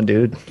going on,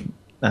 dude?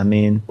 I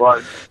mean,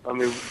 well,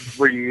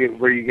 were you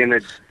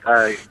gonna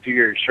do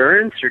your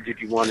insurance, or did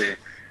you want to?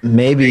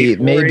 Maybe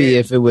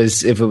if it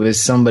was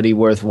somebody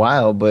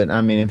worthwhile, but I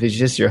mean, if it's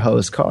just your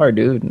host car,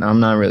 dude, I'm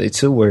not really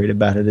too worried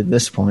about it at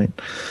this point.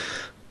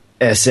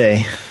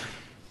 S.A.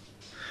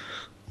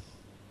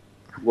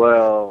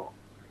 Well,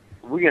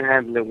 we can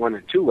handle it one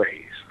of two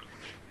ways.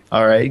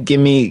 All right,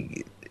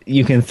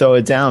 you can throw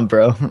it down,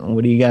 bro.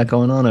 What do you got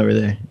going on over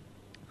there?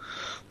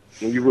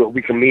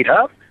 We can meet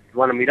up. You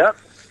want to meet up?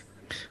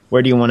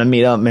 Where do you want to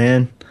meet up,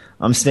 man?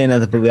 I'm staying at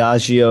the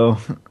Bellagio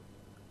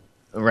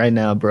right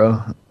now,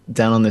 bro.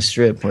 Down on the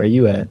Strip. Where are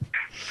you at?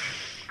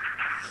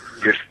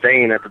 You're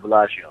staying at the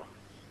Bellagio.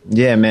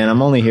 Yeah, man.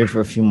 I'm only here for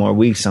a few more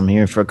weeks. I'm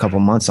here for a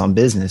couple months on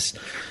business,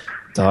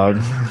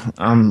 dog.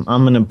 I'm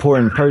an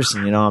important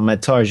person, you know. I'm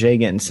at Target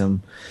getting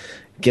some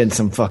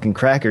fucking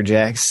Cracker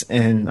Jacks,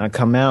 and I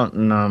come out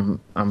and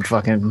I'm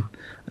fucking,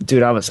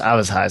 dude. I was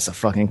high as a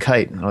fucking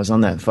kite. I was on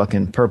that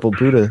fucking purple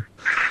Buddha,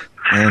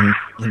 and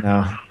you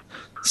know.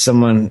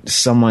 Someone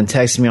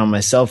texted me on my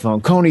cell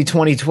phone, Coney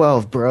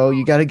 2012, bro,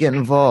 you got to get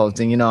involved.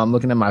 And, you know, I'm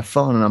looking at my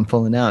phone and I'm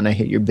pulling out and I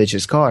hit your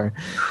bitch's car.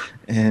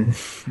 And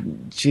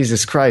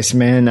Jesus Christ,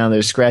 man, now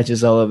there's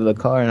scratches all over the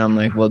car. And I'm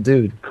like, well,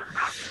 dude,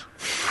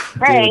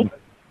 I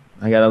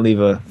got to leave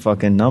a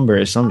fucking number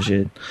or some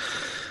shit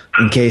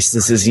in case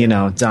this is, you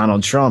know,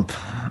 Donald Trump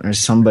or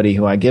somebody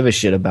who I give a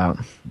shit about,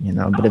 you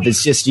know. But if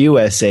it's just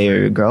USA or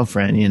your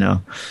girlfriend, you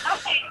know,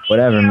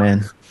 whatever,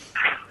 man.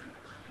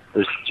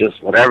 It's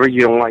just whatever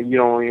you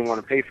don't even want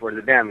to pay for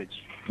the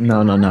damage.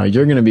 No.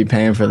 You're going to be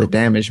paying for the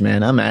damage,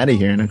 man. I'm out of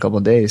here in a couple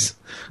of days.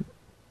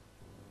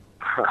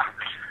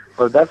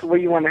 Well, if that's the way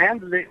you want to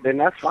handle it, then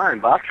that's fine.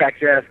 But I'll track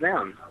your ass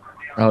down.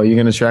 Oh, you're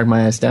going to track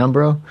my ass down,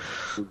 bro?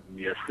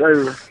 Yes,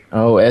 sir.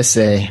 Oh,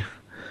 SA.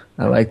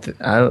 I like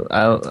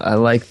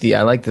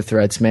the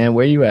threats, man.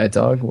 Where you at,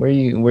 dog? Where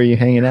you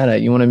hanging out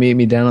at? You want to meet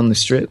me down on the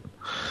Strip?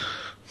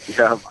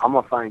 Yeah, I'm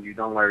going to find you.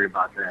 Don't worry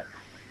about that.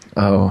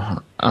 Oh,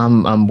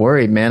 I'm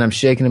worried, man. I'm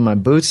shaking in my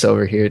boots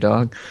over here,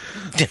 dog.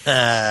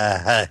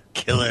 Killer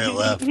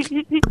left.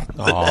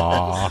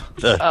 Aww.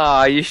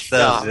 Oh, you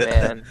stop,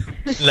 man.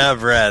 Not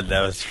Brad.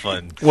 That was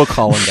fun. We'll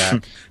call him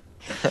back.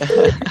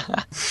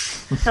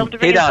 Tell him to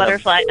bring his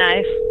butterfly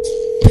knife.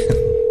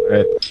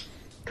 Right.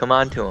 Come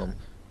on to him.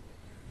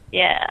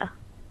 Yeah.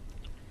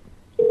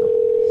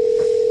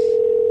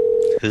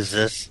 Who's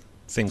this?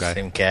 Same guy.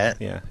 Same cat?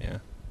 Yeah.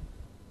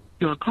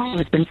 Your call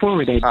has been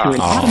forwarded to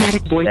an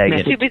automatic voice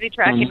message. Too busy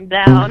tracking him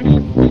down.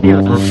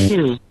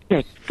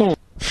 0264.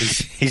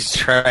 He's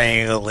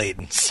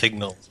triangulating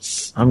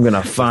signals. I'm going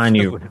to find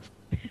you.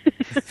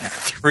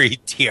 3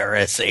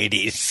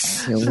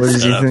 TRS-80s. Yeah,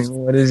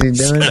 what is he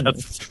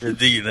doing? For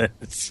the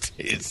United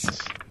States.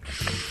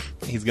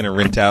 He's going to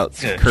rent out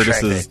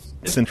Curtis's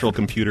central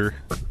computer.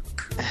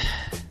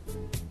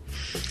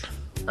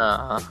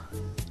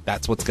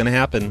 That's what's going to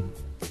happen.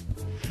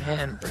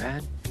 Man,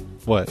 Brad.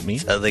 What, me?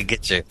 That's how they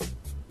get you.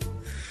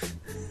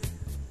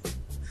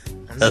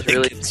 I'm just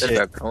really upset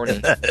about Coney.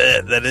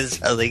 That is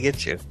how they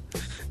get you.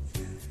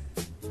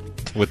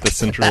 With the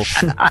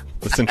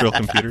central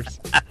computers?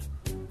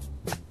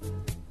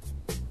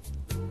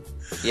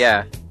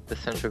 Yeah, the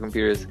central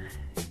computers.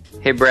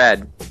 Hey,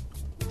 Brad.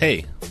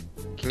 Hey.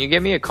 Can you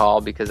give me a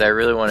call? Because I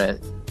really want to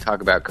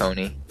talk about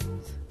Coney.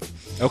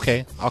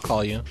 Okay, I'll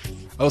call you.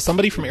 Oh,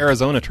 somebody from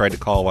Arizona tried to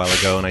call a while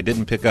ago, and I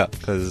didn't pick up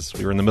because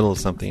we were in the middle of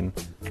something.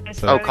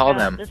 Oh, call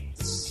them.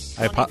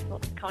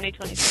 Coney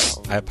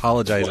 2012. I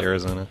apologize,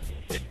 Arizona.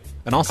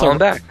 And also, Call 'em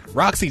back.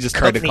 Roxy just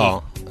tried to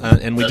call,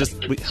 and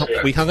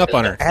we hung up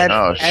on her.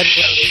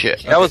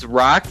 Shit! That was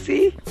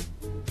Roxy.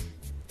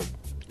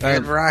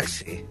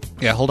 Roxy.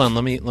 Yeah, hold on.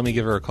 Let me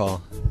give her a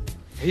call.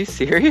 Are you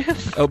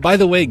serious? Oh, by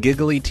the way,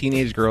 giggly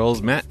teenage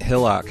girls, Matt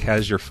Hillock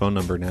has your phone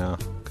number now.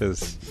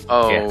 Because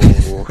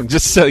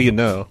just so you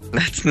know,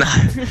 that's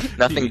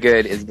nothing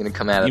good is going to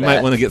come out of you that.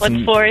 might want to get When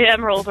some 4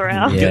 a.m. rolls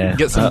around.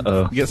 get some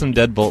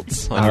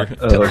deadbolts on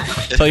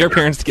your. Tell your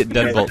parents to get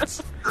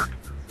deadbolts.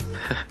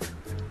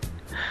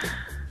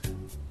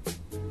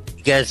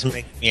 You guys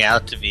make me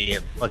out to be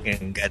a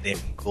fucking goddamn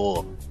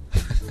cool.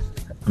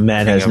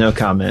 Matt has no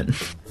comment.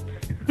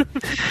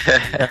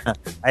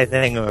 I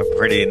think I'm a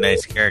pretty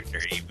nice character.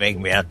 You make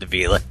me out to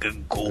be like a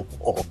cool.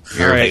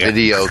 Your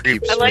video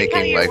keeps I like how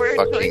making your my word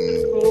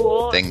fucking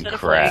cool thing instead of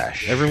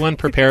crash. Everyone,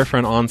 prepare for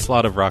an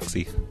onslaught of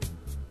Roxy.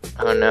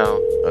 Oh no!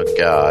 Oh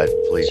God!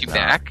 Please, Is she no.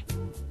 back?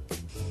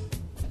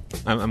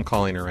 I'm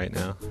calling her right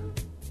now.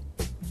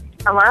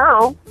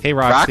 Hello? Hey,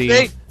 Roxy.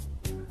 Roxy?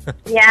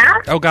 Yeah?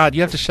 Oh God,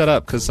 you have to shut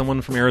up because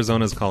someone from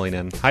Arizona is calling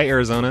in. Hi,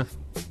 Arizona.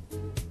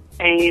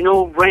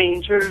 Anal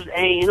Rangers,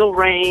 Anal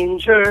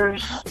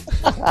Rangers.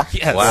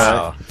 Yes.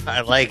 Wow,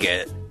 I like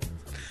it.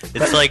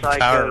 It's like Psycho.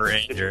 Power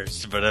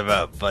Rangers, but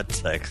about butt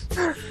sex.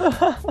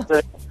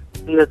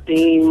 The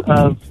theme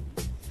of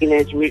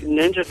Teenage Mutant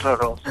Ninja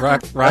Turtles.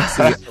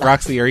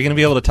 Roxy, are you going to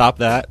be able to top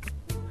that?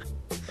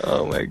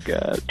 Oh my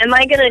God! Am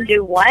I gonna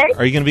do what?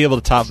 Are you going to be able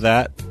to top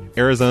that?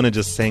 Arizona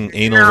just sang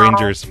Anal No.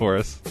 Rangers for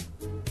us.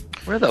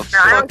 Where the No,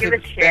 fuck? I don't give a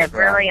did shit, that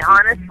really. from?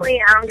 Honestly,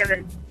 I don't give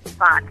a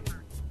fuck.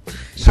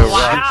 So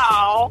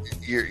Wow.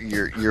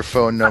 your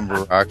phone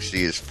number,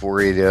 Roxy, is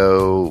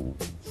 480.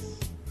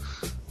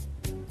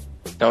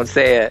 Don't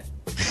say it.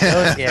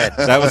 Oh, yeah.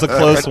 That was a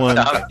close one.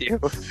 Stop you.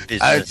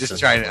 I'm just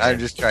trying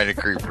to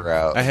creep her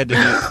out. I had to.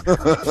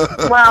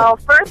 Well,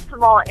 first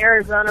of all,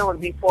 Arizona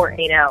would be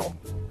 480.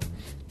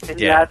 And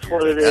Yeah. that's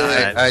what it is.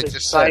 I It's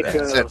just said Psycho,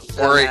 that. I said dumbasses.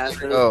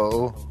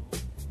 480.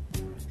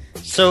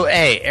 So,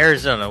 hey,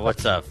 Arizona,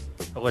 what's up?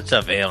 What's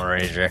up, Anal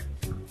Ranger?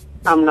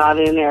 I'm not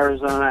in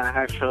Arizona,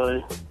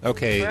 actually.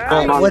 Okay,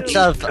 I'm on What's the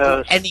up? East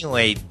Coast.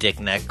 Anyway,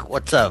 Dickneck,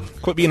 what's up?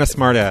 quit being a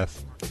smartass.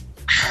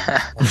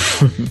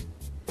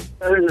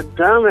 There's a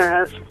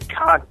dumbass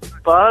cock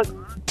bug.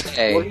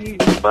 Hey. What are you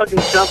fucking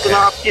jumping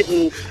off?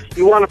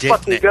 You want to Dick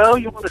fucking Nick. go?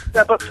 You want to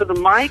step up to the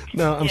mic?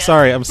 No, I'm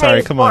sorry.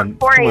 Hey, Come on.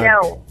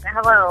 480.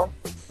 Hello.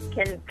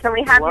 Can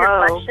we have your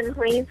Hello? question,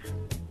 please?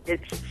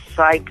 It's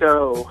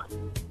Psycho.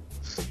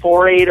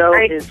 480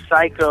 Right. is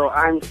Psycho.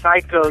 I'm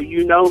Psycho.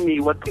 You know me.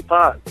 What the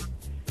fuck?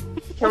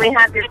 Can we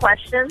have your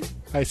question?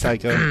 Hi,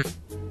 Psycho. And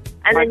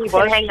My then you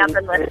can hang up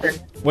question and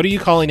listen. What are you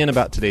calling in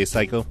about today,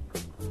 Psycho?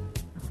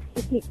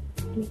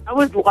 I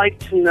would like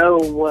to know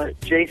what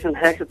Jason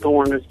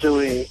Heckathorn is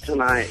doing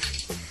tonight.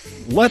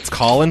 Let's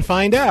call and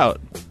find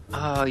out.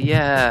 Oh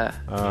yeah.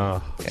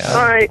 Oh, Yeah.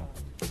 All right.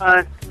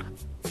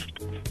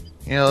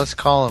 Let's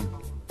call him.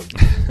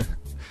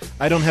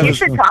 I don't have You his.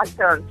 should talk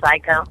to him,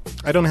 Psycho.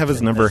 I don't have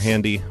his number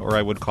handy, or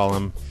I would call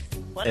him.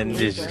 And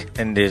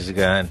his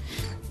gun.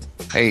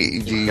 Hey,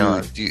 do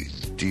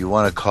you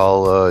want to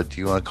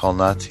call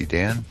Nazi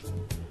Dan?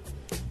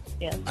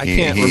 Yeah. I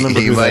can't remember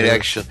He who might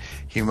that is.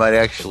 He might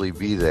actually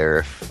be there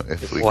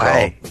if we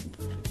Why?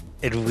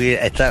 call.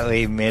 I thought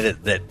we made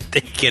it that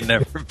they can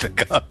never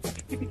pick up.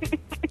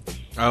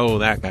 Oh,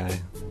 that guy.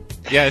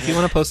 Yeah, if you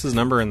want to post his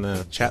number in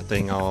the chat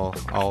thing,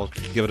 I'll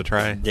give it a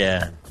try.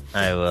 Yeah,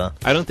 I will.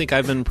 I don't think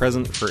I've been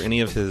present for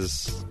any of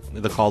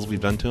the calls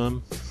we've done to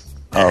him.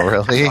 Oh,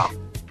 really?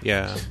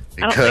 Yeah.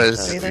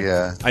 Because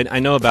I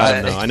know about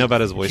him though. I know about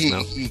his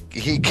voicemail.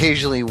 He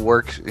occasionally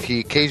works. He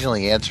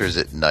occasionally answers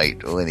at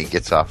night when he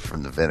gets off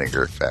from the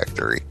vinegar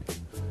factory.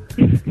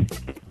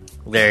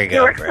 There you He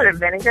go, works Brad. at a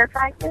vinegar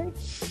factory?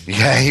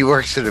 Yeah, he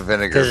works at a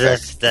vinegar factory.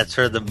 Because that's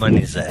where the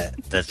money's at.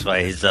 That's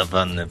why he's up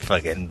on the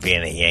fucking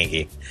being a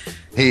Yankee.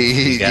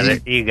 You got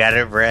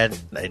it, Brad.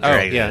 I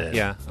dragged it in.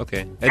 Yeah.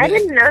 Okay. I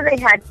didn't know they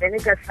had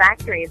vinegar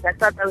factories. I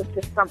thought that was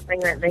just something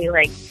that they,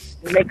 mix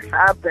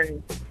up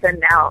and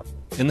send out.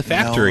 In the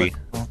factory.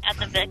 At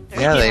the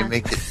Victor. Yeah, they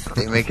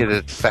make it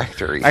at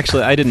factory.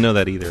 Actually, I didn't know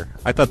that either.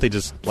 I thought they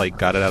just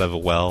got it out of a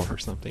well or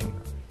something.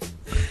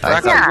 I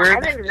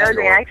didn't know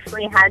they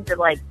actually had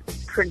to,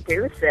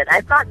 produce it. I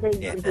thought they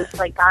just,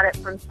 got it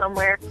from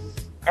somewhere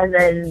and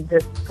then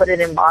just put it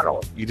in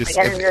bottles. You just-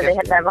 like, I didn't know they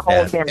had to have a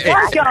whole damn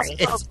factory.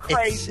 It's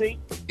crazy.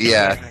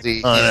 Yeah, see,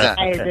 he's not,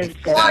 It's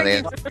he's not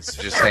in.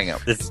 Just hang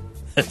up.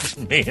 That's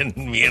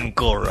me and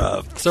Cool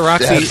Rob. So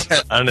Roxy,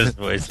 on his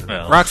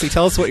voicemail. Roxy,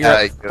 tell us what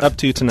you're up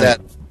to tonight.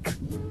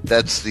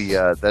 That's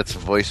a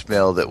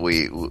voicemail that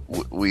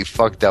we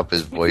fucked up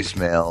his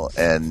voicemail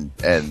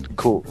and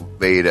Cool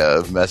made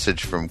a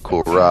message from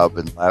Cool Rob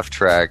and Laugh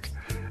Track,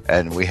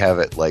 and we have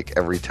it like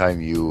every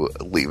time you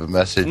leave a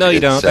message. No, you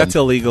it don't. sends- That's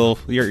illegal.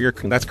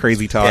 That's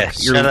crazy talk.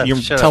 Yeah, you're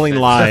shut telling up. It's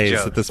a lies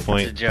joke. at this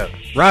point. It's a joke.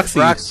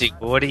 Roxy,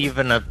 what have you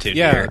been up to?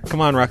 yeah, dear?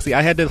 come on, Roxy.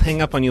 I had to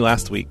hang up on you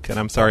last week, and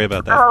I'm sorry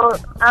about that. Oh,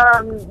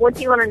 what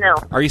do you want to know?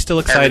 Are you still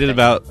excited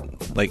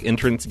about like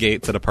entrance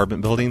gates at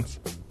apartment buildings?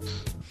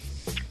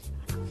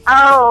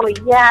 Oh,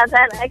 yeah,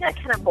 I got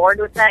kind of bored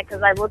with that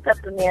because I looked up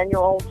the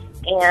manuals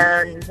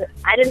and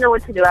I didn't know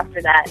what to do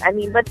after that. I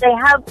mean, but they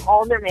have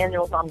all their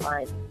manuals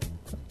online,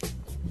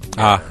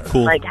 Ah,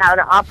 cool. like how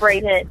to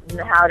operate it and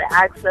how to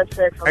access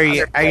it from Are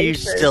you other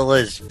places. still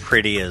as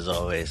pretty as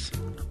always?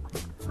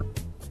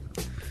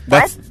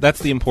 That's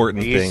the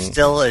important Are you thing.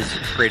 still as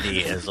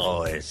pretty as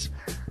always?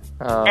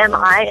 Am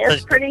I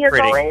as pretty as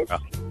always? girl.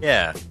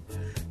 Yeah.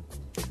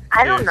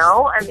 I don't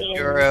know. I mean,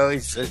 You're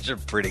always such a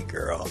pretty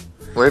girl.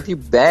 Where have you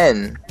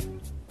been?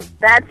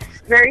 that's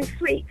very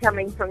sweet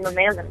coming from the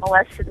man that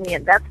molested me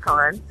at DEF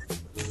CON.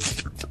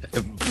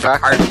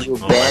 You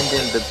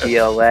abandoned the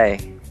PLA.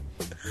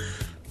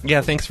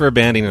 Yeah, thanks for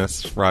abandoning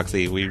us,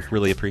 Roxy. We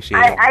really appreciate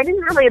it. I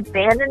didn't really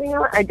abandon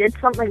you. I did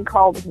something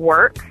called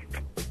work.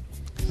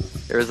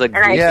 There was a And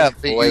I Yeah,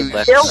 Greek but boy you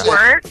left still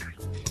behind. work.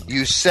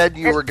 You said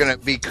you were going to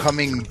be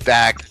coming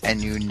back,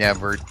 and you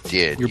never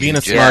did. You're being You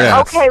a smart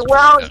ass. Okay,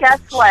 well, guess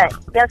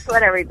what? Guess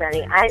what,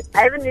 everybody? I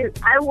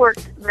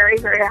worked very,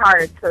 very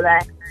hard so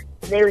that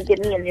they would give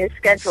me a new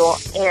schedule,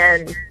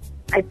 and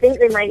I think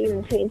they might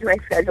even change my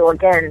schedule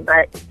again,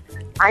 but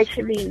I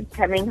should be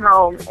coming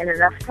home in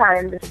enough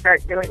time to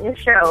start doing a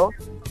show.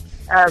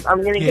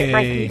 I'm going to get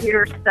my Yay.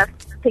 computer stuff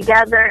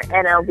together,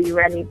 and I'll be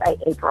ready by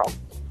April.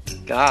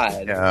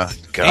 God. Yeah,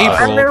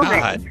 I'm April, moving.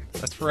 God,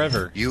 that's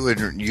forever. You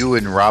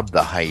and Rob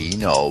the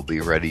Hyena will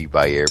be ready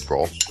by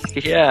April.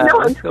 Yeah. No,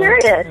 I'm let's go.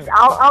 serious.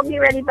 I'll be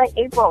ready by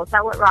April. Is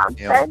that what Rob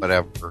Yeah, said?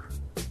 whatever.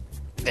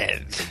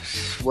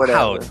 Whatever.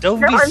 Wow, don't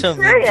No, be I'm so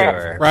mean to serious.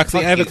 her. Roxy,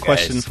 Fuck I have a you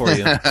question guys. for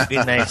you. Be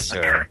nice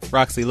to her.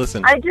 Roxy,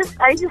 listen. I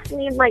just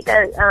need like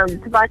a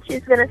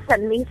Tabachi's gonna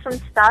send me some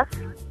stuff,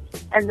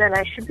 and then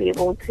I should be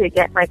able to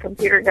get my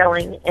computer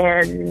going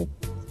and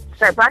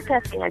start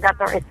broadcasting. I got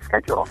the right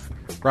schedule.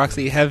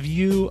 Roxy, have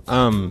you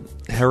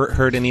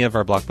heard any of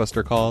our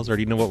Blockbuster calls, or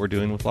do you know what we're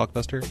doing with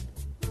Blockbuster?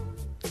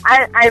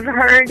 I've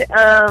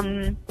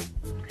heard.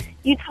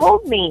 You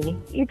told me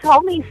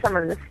some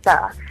of the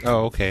stuff.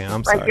 Oh, okay.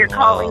 I'm sorry. Like you're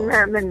calling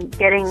them and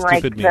getting like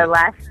Stupid me. the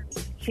last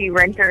few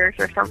renters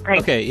or something.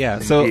 Okay, yeah.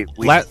 So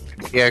We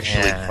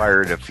actually Yeah.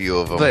 fired a few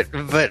of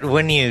them. But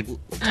when you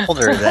told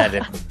her that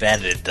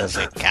embedded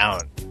doesn't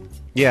count.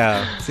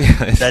 yeah,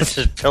 That's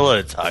just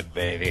pillow talk,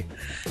 baby.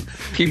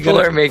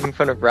 People are making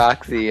fun of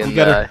Roxy in You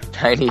gotta- the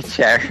tiny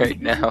chat right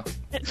now.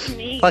 It's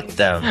me. Fuck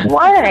them.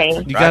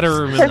 Why? you got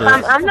to Because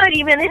remember. I'm not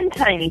even in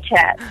Tiny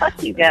Chat.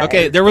 Fuck you guys.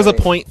 Okay, there was a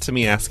point to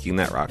me asking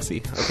that,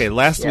 Roxy. Okay,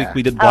 last week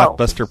we did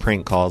Blockbuster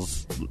prank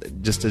calls,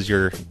 just as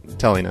you're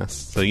telling us.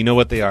 So you know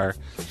what they are.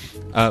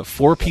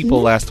 4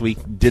 people last week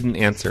didn't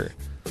answer.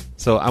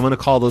 So I'm going to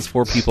call those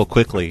 4 people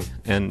quickly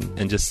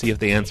and just see if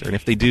they answer. And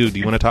if they do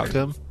you want to talk to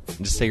them?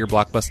 And just say you're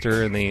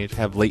Blockbuster and they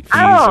have late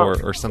fees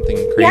or something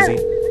crazy?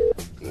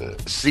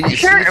 See,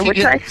 Sure, if you what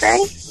should I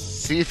say?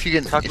 See if you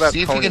can Talk about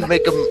see if you Pony. can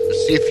make them.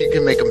 See if you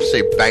can make them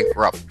say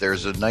bankrupt.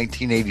 There's a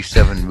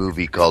 1987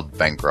 movie called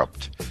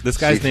Bankrupt. This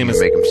See guy's if you name can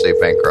is make them say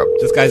bankrupt.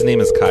 This guy's name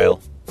is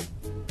Kyle.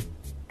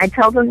 I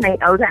told them they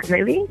owe that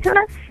movie to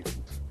us.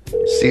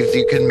 See if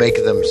you can make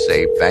them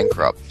say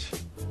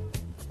bankrupt.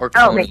 Or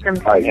Oh, Tony. make them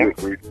say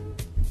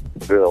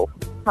it. Bill.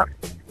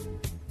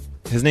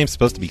 His name's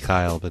supposed to be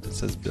Kyle, but it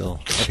says Bill.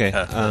 Okay.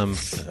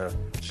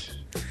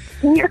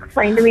 Can you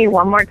explain to me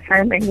one more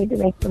time? I need to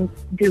make them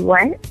do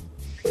what?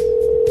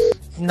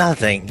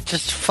 Nothing.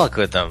 Just fuck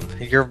with them.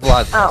 You're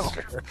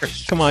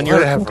Blockbuster. Come on,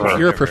 Whatever.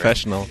 you're a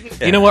professional.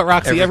 Yeah. You know what,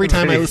 Roxy? Every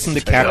time I listen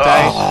to Cacti,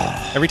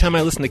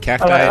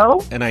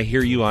 Hello? and I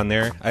hear you on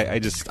there,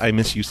 I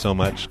miss you so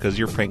much because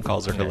your prank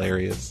calls are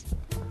hilarious.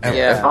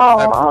 Yeah.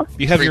 Oh,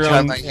 You have Every your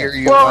time own. I hear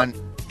you Well- on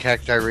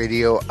Cacti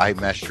Radio, I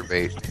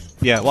masturbate.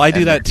 Yeah, well, I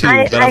do that too,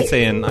 but I'm I-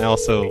 saying I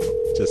also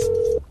just.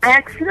 I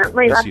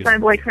accidentally Miss left you. my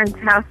boyfriend's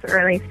house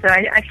early, so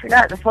I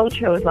forgot the phone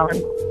show was on.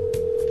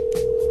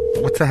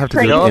 What's that have to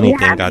So do you'll with be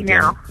anything? happy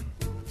Goddamn. now.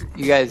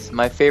 You guys, you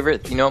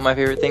know what my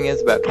favorite thing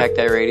is about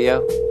Cacti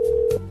Radio?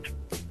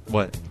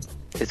 What?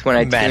 It's when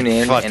I Mad tune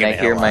in fucking and I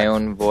hear my hell.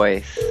 own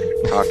voice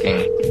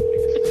talking.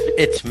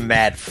 It's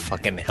mad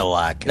fucking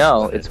hillock.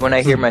 No, it's when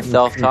I hear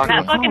myself That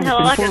talking. fucking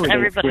hillock is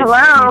everybody.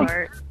 Hello?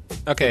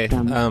 Okay,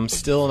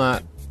 still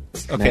not.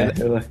 Okay,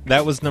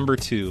 that was number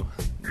 2.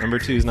 Number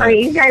 2 is not. Or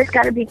you guys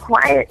got to be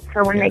quiet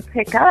so when they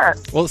pick up.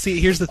 Well, see,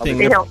 here's the thing.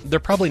 They don't. They're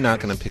probably not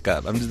going to pick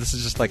up. This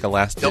is just like a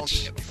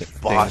last-ditch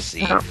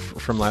bossy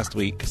from last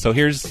week. So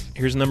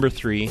here's number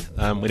 3.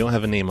 We don't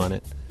have a name on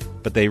it,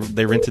 but they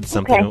rented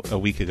something a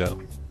week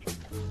ago.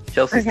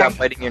 Chelsea, stop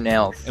biting your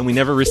nails. And we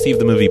never received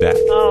the movie back.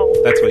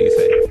 Oh. That's what you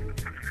say.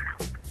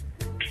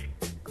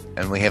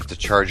 And we have to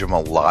charge them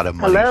a lot of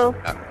money. Hello?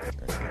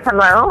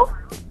 Hello?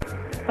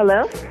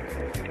 Hello?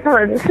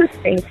 Hello, this is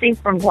Stacy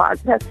from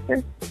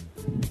Blockbuster.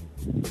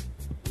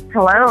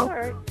 Hello?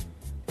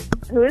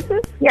 Who is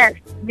this? Yes.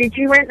 Did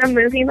you rent a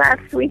movie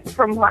last week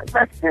from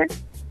Blockbuster?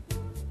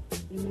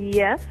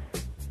 Yes.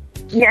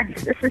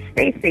 Yes, this is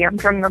Stacy. I'm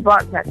from the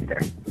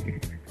Blockbuster.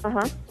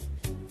 Uh-huh.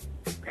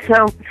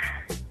 So,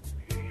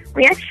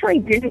 we actually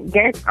didn't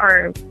get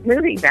our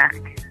movie back.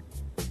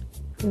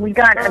 We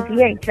got a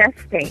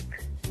VHS tape.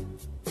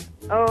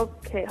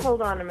 Okay,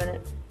 hold on a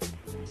minute.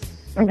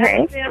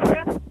 Okay.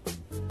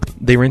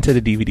 They rented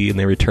a DVD and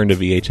they returned a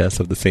VHS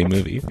of the same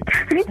movie.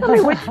 Can you tell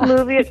me which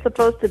movie it's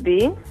supposed to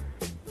be?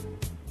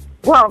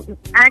 Well,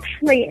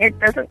 actually, it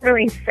doesn't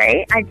really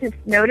say. I just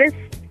noticed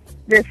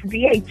this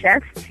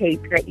VHS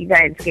tape that you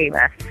guys gave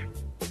us.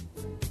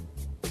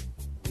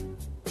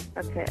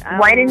 Okay.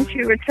 Why didn't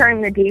you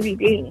return the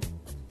DVD?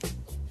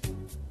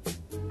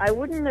 I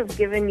wouldn't have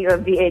given you a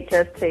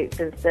VHS tape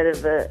instead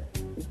of a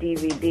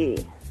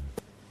DVD.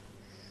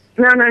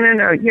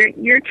 No.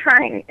 You're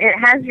trying. It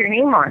has your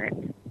name on it.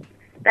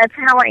 That's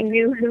how I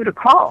knew who to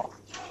call.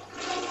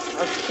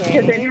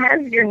 Okay. Because it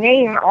has your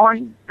name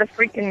on the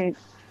freaking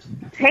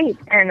tape.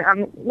 And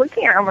I'm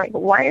looking at it, I'm like,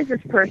 why is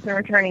this person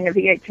returning a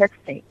VHS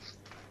tape?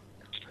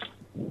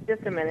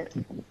 Just a minute.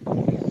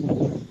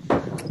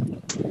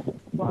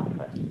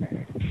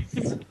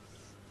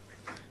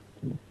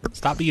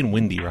 Stop being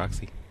windy,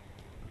 Roxy.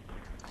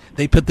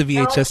 They put the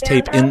VHS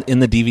tape in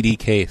the DVD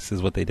case,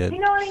 is what they did. Do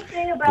you know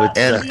anything about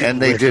And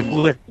they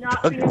didn't.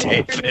 not being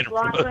tape in and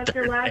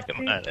Blockbuster last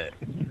week? on it.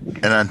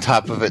 And on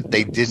top of it,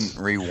 they didn't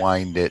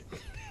rewind it.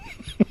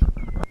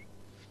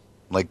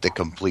 Like the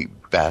complete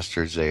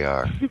bastards they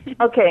are.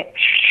 Okay.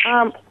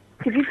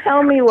 Could you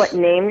tell me what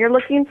name you're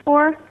looking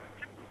for?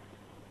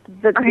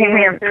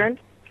 Okay, ma'am.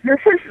 This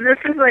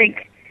is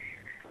like,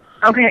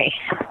 okay.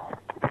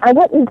 I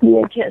got the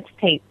VHS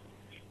tape.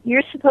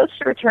 You're supposed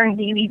to return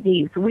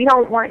DVDs. We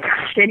don't want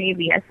shitty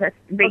VHS.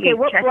 Okay,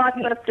 what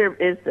Blockbuster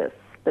is this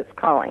that's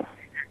calling?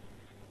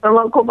 The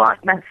local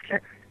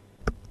Blockbuster.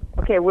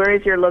 Okay, where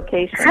is your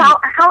location?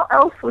 How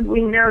else would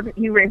we know that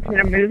you rented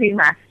a movie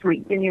last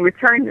week and you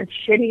returned the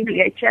shitty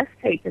VHS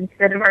tape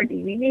instead of our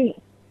DVD?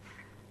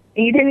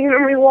 And you didn't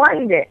even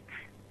rewind it.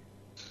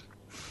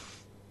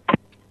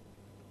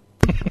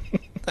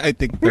 I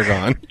think they're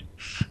gone.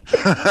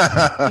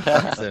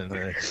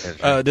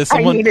 Does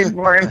someone... I needed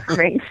more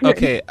information.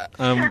 Okay.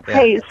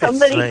 Hey,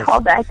 somebody nice. call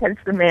back as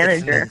the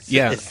manager.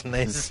 Yeah. It's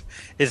nice.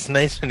 It's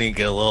nice when you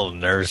get a little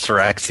nervous,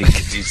 Roxy,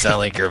 because you sound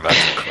like you're about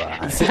to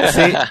cry. See,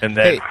 and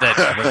that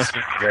makes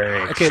me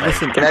very excited.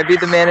 Listen. Can I be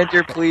the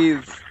manager,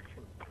 please?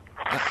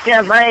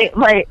 Yeah, my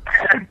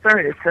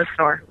throat is so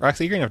sore.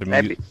 Roxy, you're gonna have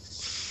to mute.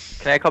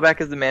 Can I call back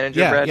as the manager,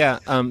 Yeah, Brad? yeah.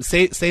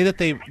 Say that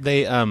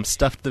they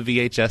stuffed the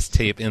VHS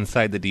tape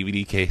inside the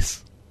DVD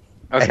case.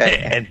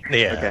 Okay.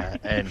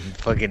 And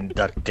fucking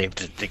duct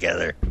taped it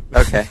together.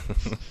 Okay.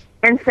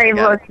 And say,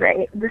 look,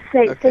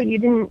 say you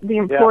didn't. The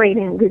employee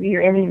didn't give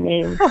you any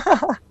name.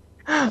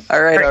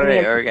 All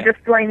right.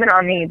 Just blame it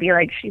on me. Be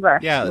like, she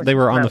left. Yeah, they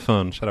were on the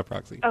phone. Shut up,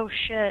 Roxy. Oh,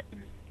 shit.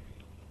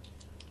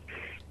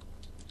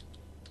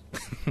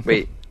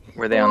 Wait,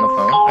 were they on the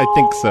phone? I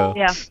think so.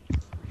 Yeah.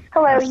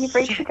 Hello, you've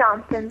reached the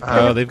Johnsons.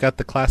 Oh, they've got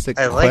the classic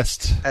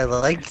Quest. I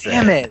like that.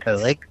 Damn it. I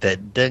like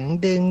that. Ding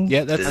ding.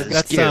 Yeah,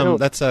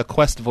 that's a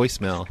Quest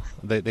voicemail.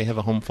 They have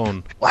a home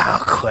phone. Wow,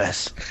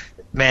 Quest.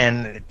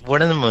 Man,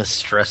 one of the most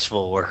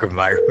stressful work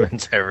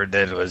environments I ever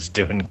did was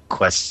doing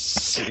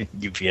Quest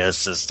UPS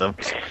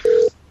systems.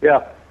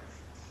 Yeah.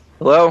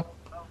 Hello?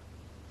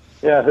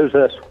 Yeah, who's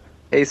this?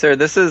 Hey, sir,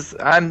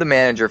 I'm the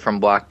manager from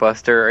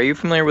Blockbuster. Are you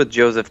familiar with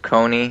Joseph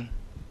Coney?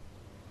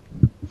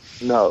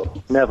 No,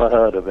 never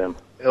heard of him.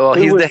 Well,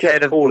 who he's was the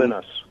head of calling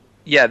us?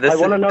 Yeah, I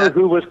want to know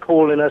who was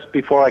calling us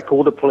before I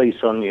call the police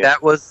on you.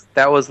 That was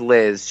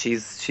Liz.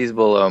 She's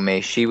below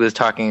me. She was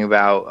talking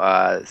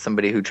about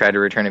somebody who tried to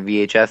return a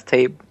VHS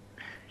tape.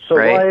 So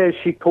right? why is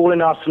she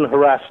calling us and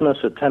harassing us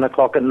at 10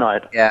 o'clock at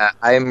night? Yeah,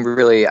 I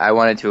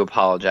wanted to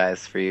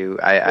apologize for you.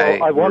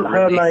 I want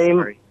her really name.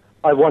 sorry.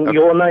 I want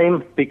your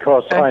name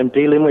because I'm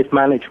dealing with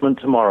management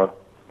tomorrow.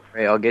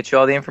 Right, I'll get you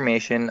all the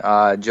information.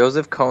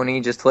 Joseph Coney,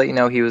 just to let you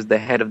know, he was the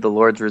head of the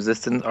Lord's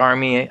Resistance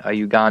Army, a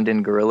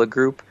Ugandan guerrilla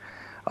group.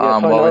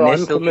 Yes,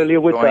 I'm familiar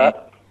with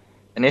that.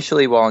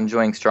 Initially, while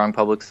enjoying strong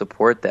public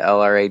support, the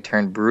LRA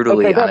turned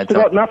brutally on that's its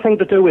got own. nothing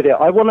to do with it.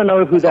 I want to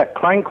know who that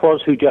crank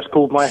was who just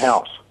called my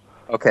house.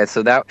 Okay,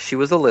 so she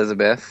was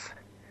Elizabeth,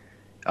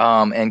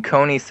 and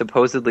Coney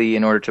supposedly,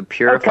 in order to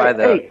purify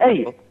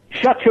Hey,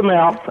 shut your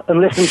mouth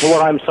and listen to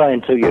what I'm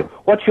saying to you.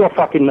 What's your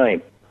fucking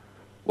name?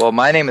 Well,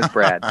 my name is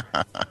Brad.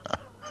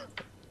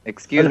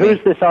 Excuse And me.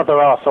 who's this other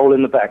arsehole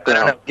in the I background?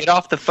 don't know. Get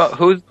off the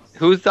phone.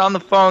 Who's on the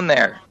phone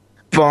there?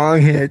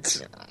 Bong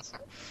hits.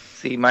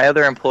 See, my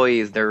other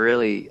employees, they're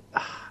really...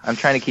 I'm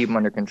trying to keep them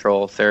under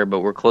control, sir, but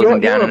we're closing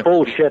You're down. a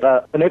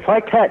bullshitter, and if I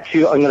catch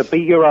you, I'm going to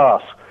beat your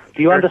ass.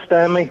 Do you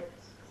understand me?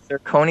 Sir,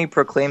 Coney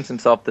proclaims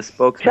himself the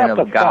spokesman Shut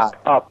the of God.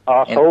 fuck up,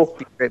 and arsehole.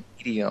 spirit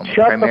medium, Shut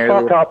the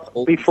primarily fuck up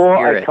Holy before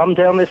Spirit. I come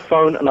down this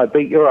phone and I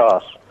beat your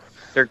ass.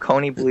 Sir,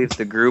 Coney believes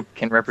the group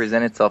can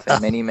represent itself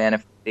in many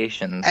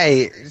manifestations.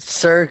 Hey,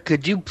 sir,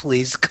 could you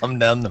please come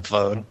down the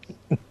phone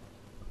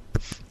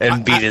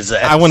and beat his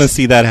ass? I want to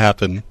see that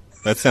happen.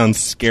 That sounds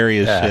scary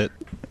as shit.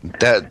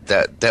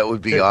 That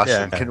would be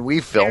awesome. Yeah. Can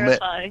we film it?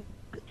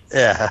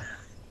 Yeah.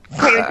 Hey,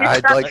 just I'd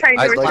stop like- trying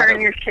to I'd like return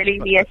to- your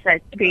shitty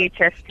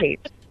VHS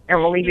tape, and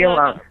we'll leave you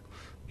alone.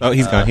 Oh,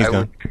 he's gone. He's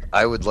gone.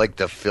 I would like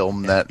to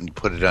film that and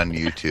put it on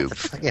YouTube.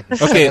 Okay,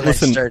 When I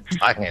listen. start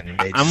talking,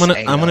 they I'm just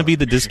hang gonna up. be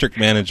the district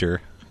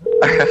manager.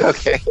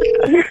 Okay.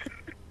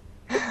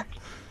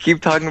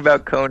 Keep talking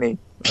about Coney.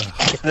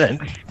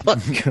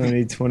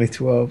 Coney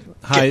 2012.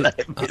 Hi.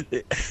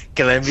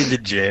 Can I be the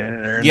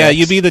janitor? Yeah, next?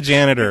 you be the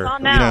janitor. Oh,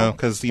 You no. know,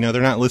 because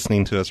they're not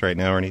listening to us right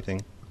now or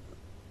anything.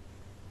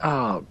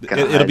 Oh, God.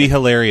 It'll be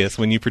hilarious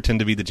when you pretend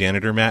to be the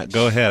janitor, Matt.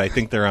 Go ahead. I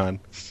think they're on.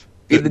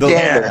 Be the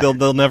janitor.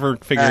 They'll never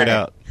figure it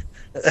out.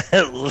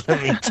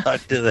 Let me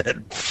talk to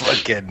that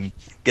fucking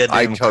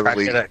goddamn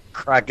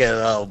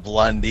crocodile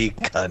blondie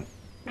cunt.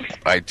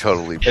 I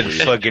totally And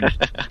believe fucking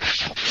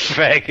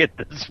faggot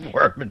that's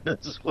worming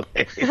his way.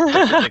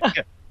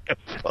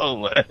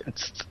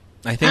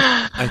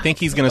 I think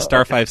he's gonna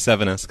star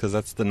 5-7 us because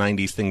that's the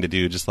 '90s thing to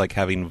do, just like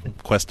having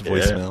Quest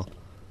voicemail.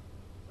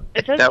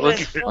 It says That was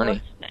it's still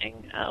funny.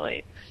 listening. Oh,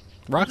 wait.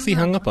 Roxy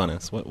hung up on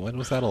us. What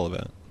was that all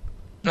about?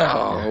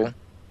 No.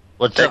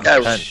 What's That up, guy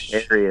cunt? was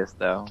serious,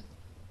 though.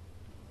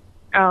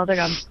 Oh, they're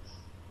gone.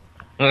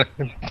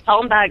 Tell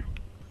them back.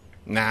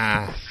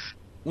 Nah,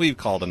 we've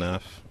called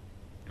enough.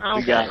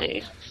 We got Okay.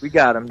 him. We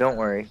got him. Don't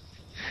worry.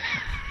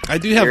 I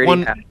do have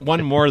already have-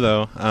 one more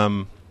though.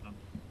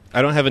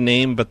 I don't have a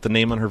name, but the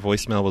name on her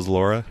voicemail was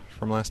Laura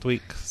from last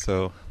week,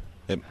 so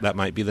that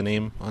might be the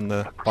name on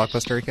the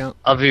Blockbuster account.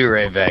 I'll be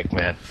right back,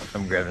 man.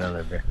 I'm grabbing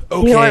another beer.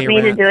 Okay, you want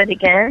me to Rat. do it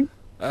again?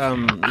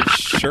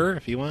 Sure,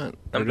 if you want.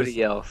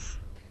 Somebody else.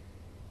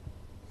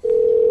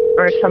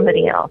 Or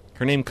somebody else?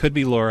 Her name could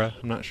be Laura.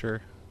 I'm not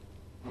sure.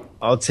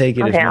 I'll take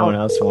it if Okay, no one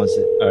else wants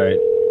it. All right.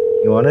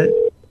 You want it,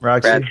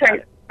 Roxy?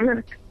 Brad. I'm going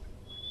to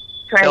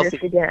try Chelsea.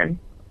 this again.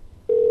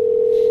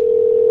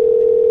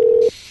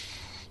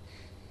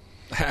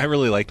 I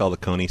really liked all the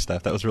Coney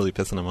stuff. That was really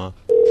pissing him off.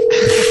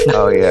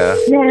 Oh yeah.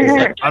 He's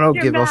like, I don't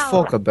give a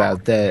fuck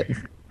about that.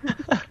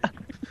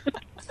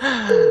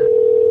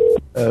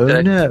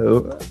 Oh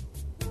no.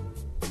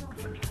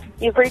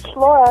 You've reached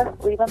Laura.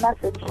 Leave a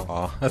message.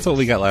 Aw, that's what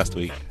we got last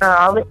week.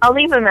 I'll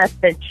leave a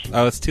message.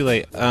 Oh, it's too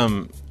late.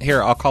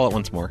 Here, I'll call it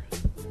once more.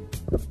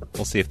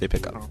 We'll see if they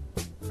pick up.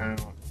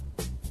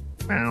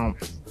 Bow.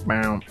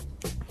 Bow.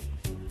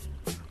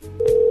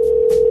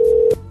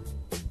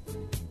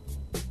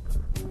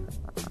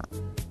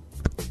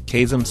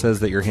 Kazem says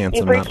that you're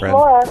handsome, You've not reached Brad.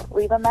 Laura.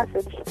 Leave a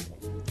message.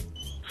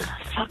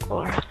 Fuck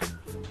Laura.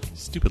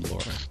 Stupid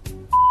Laura.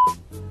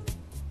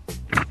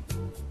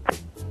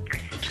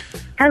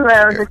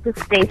 Hello, this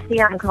is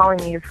Stacy. I'm calling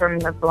you from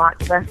the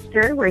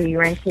Blockbuster where you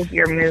rented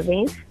your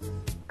movies.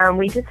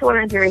 We just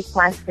wanted to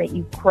request that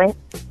you quit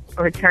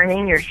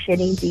returning your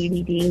shitty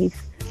DVDs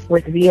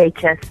with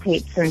VHS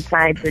tapes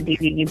inside the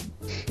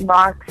DVD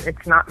box.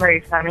 It's not very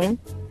funny,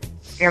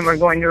 and we're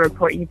going to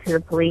report you to the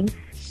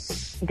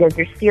police because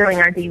you're stealing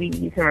our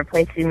DVDs and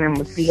replacing them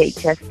with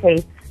VHS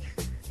tapes.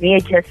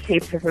 VHS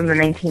tapes are from the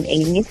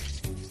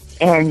 1980s,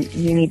 and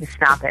you need to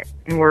stop it,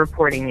 and we're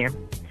reporting you.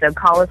 So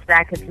call us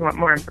back if you want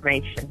more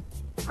information.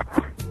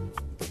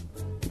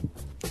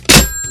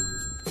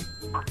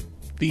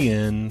 The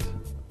end.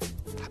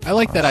 I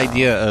like that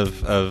idea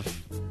of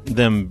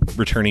them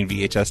returning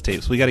VHS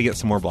tapes. We got to get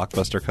some more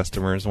Blockbuster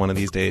customers one of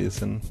these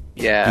days and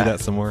Yeah. do that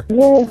some more.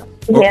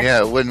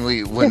 Yeah, when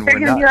we're They're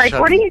gonna not be like,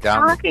 "What are shutting you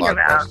down the talking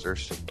about?"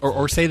 Blockbusters.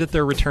 Or say that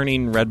they're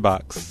returning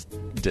Redbox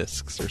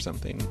discs or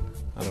something.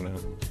 I don't know.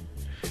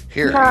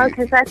 Here, No,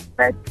 because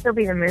that'd still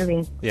be the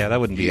movie. Yeah, that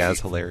wouldn't be as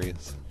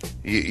hilarious.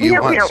 you We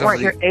don't want want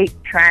somebody. your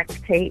 8-track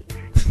tape.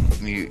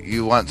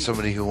 You want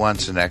somebody who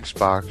wants an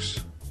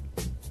Xbox.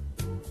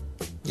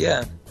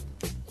 Yeah.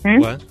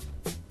 What?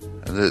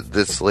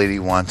 This lady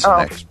wants Oh.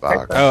 an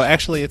Xbox. Oh,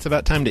 actually, it's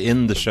about time to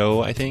end the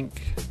show, I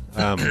think.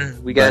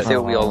 We gotta say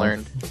what we all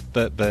learned.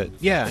 But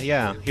yeah.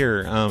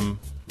 Here,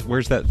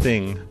 where's that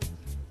thing?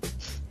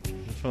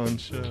 The phone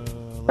show.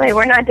 Wait,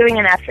 we're not doing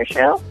an after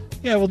show?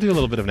 Yeah, we'll do a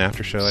little bit of an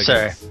after show. I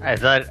Sorry, guess. I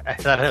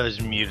thought I was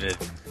muted.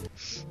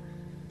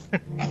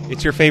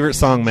 It's your favorite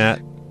song, Matt.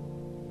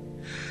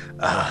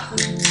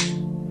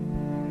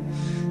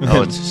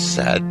 Oh, it's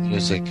sad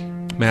music.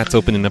 Matt's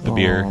opening up a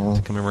beer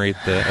to commemorate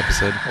the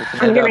episode.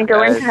 I'm going to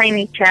go in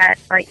Tiny Chat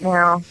right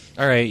now.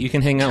 All right, you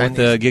can hang out with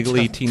the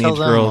giggly teenage Tell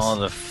them girls. all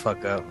the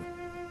fuck up.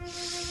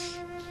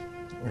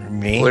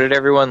 Me? What did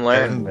everyone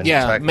learn?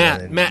 Yeah,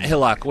 Matt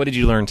Hillock, what did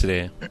you learn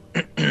today?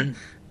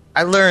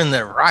 I learned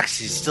that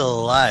Roxy's still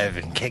alive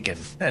and kicking,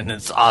 and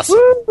it's awesome.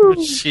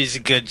 She's a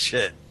good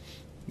shit.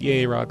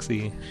 Yay,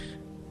 Roxy.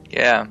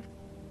 Yeah.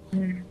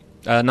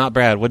 Not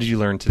Brad, what did you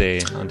learn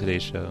today on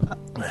today's show?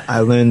 I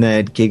learned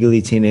that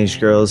giggly teenage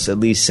girls at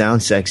least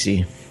sound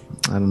sexy.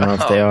 I don't know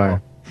if they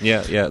are.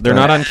 Yeah, they're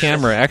not on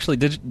camera. Actually,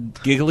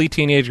 giggly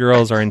teenage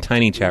girls are in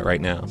Tiny Chat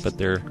right now, but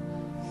they're...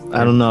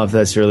 I don't know if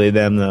that's really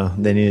them, though.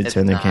 They need to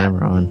turn their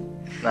camera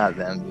on. It's not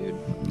them, dude.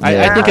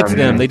 I think it's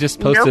them. They just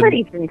posted...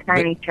 Nobody's in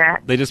Tiny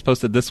Chat. They just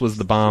posted, "This was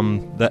the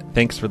bomb.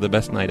 Thanks for the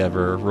best night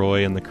ever.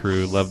 Roy and the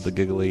crew love the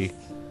giggly."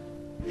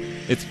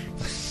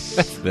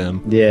 That's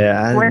them.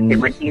 Yeah. What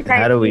do you guys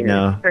how do we use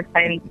know? for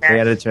Tiny Chat? They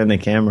got to turn the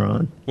camera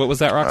on. What was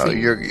that, Roxy?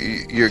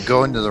 You're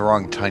going to the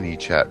wrong Tiny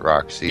Chat,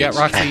 Roxy. Yeah,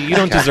 Roxy, you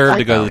don't deserve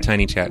to go to the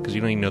Tiny Chat because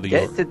you don't even know the...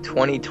 Get to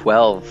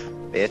 2012,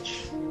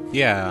 bitch.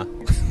 Yeah.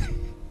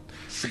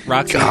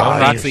 Roxy,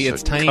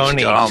 it's Tiny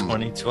Tony, Chat.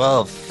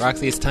 2012.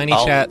 Roxy, it's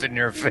All up in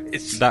your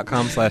face.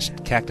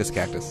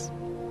 tinychat.com/cactus.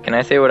 Can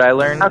I say what I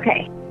learned?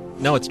 Okay.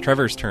 No, it's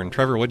Trevor's turn.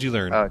 Trevor, what'd you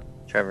learn? Oh,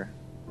 Trevor.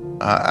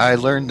 I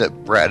learned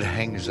that Brad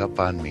hangs up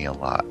on me a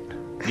lot.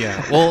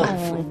 Yeah. Well,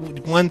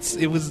 once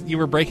you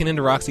were breaking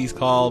into Roxy's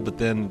call, but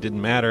then it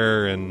didn't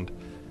matter, and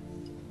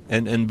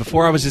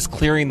before I was just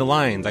clearing the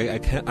lines.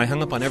 I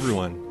hung up on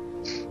everyone.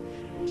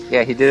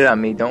 Yeah, he did it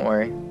on me. Don't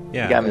worry.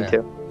 Yeah, he got me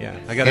too. Yeah,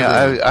 I got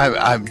it.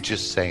 I'm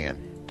just saying.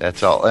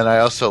 That's all. And I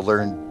also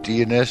learned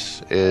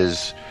Dionys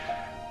is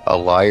a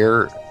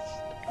liar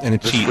and a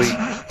cheat.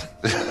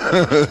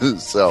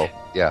 So,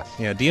 yeah.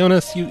 Yeah,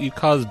 Dionys, you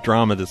caused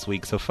drama this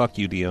week, so fuck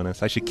you,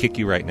 Dionys. I should kick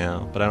you right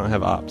now, but I don't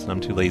have ops, and I'm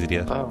too lazy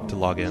to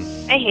log in.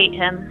 I hate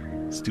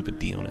him. Stupid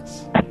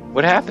Dionys.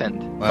 What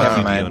happened? Fuck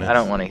you, I Dionys.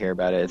 don't want to hear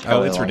about it. It's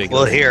it's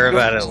ridiculous. We'll hear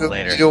about it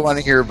later. You don't want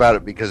to hear about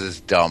it because it's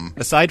dumb.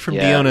 Aside from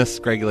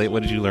Dionys, Gregulate,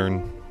 what did you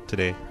learn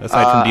today?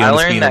 Aside from Dionys I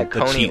learned being that a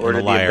Coney cheat and a ordered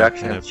the liar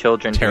abduction and of a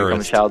children to become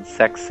terrorist. child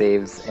sex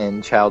slaves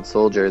and child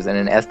soldiers, and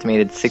an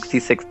estimated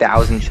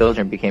 66,000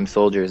 children became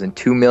soldiers, and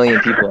 2 million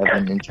people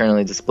have been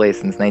internally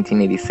displaced since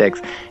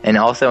 1986. And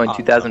also in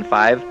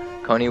 2005,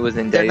 Coney was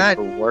indicted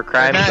for war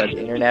crimes by the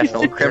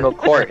International Criminal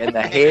Court in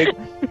The Hague,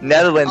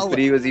 Netherlands, but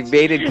he was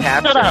evaded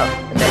capture.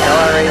 And the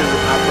LRA was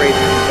operating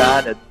in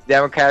Uganda,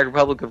 Democratic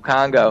Republic of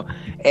Congo,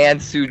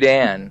 and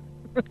Sudan.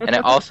 And I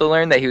also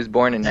learned that he was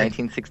born in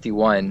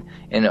 1961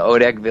 in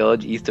Odek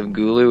village east of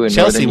Gulu in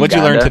Chelsea, northern what'd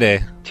you Uganda. learn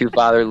today? To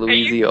father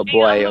Luigi, a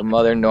boy, a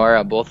mother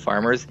Nora, both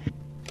farmers.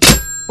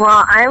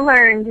 Well, I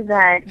learned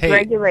that Hey.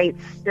 Regulate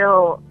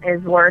still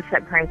is worse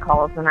at prank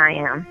calls than I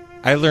am.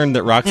 I learned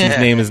that Roxy's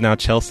name is now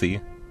Chelsea.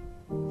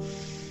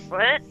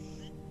 What?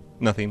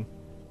 Nothing.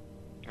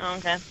 Oh,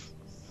 okay.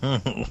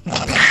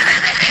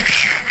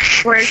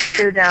 Where's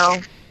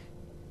Pseudo?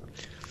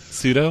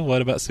 Pseudo?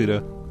 What about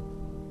Pseudo?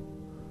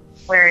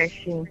 Where is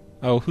she?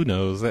 Oh, who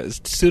knows?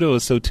 Pseudo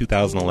is so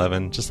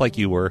 2011, just like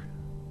you were.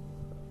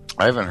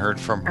 I haven't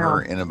heard from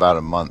her in about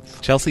a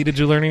month. Chelsea, did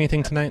you learn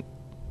anything tonight?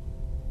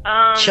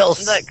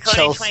 That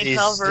Cody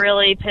 2012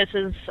 really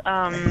pisses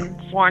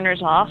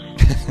foreigners off.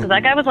 Because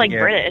that guy was like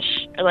Yeah.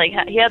 British. Or, like,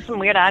 he had some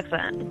weird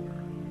accent.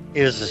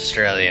 He was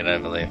Australian, I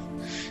believe.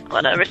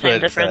 Whatever, same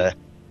difference.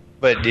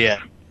 But yeah,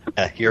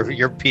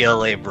 your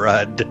PLA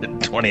broad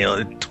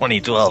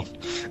 2012.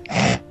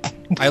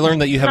 I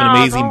learned that you have an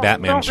amazing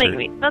Batman don't shirt.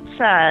 Make me. That's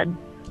sad.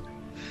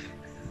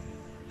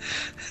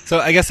 So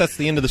I guess that's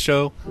the end of the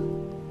show.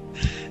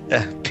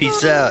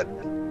 Peace out.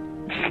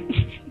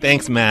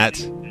 Thanks,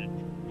 Matt.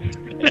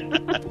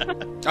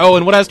 Oh,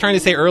 and what I was trying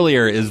to say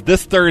earlier is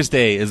this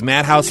Thursday is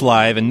Madhouse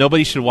Live, and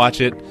nobody should watch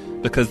it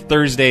because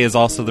Thursday is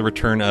also the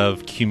return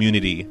of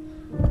Community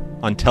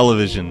on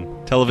television.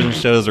 Television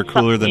shows are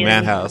cooler than you.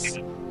 Madhouse.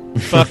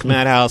 Fuck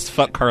Madhouse.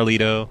 Fuck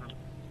Carlito.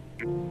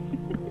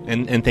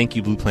 And thank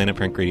you,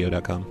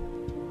 BluePlanetPrankRadio.com.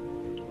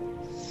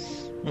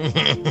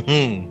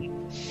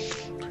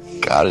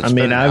 God, it's I mean,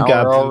 been an I've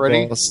got hour blue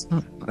already. balls.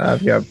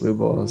 I've got blue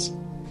balls.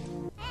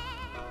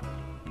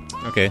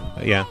 Okay,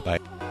 yeah, bye.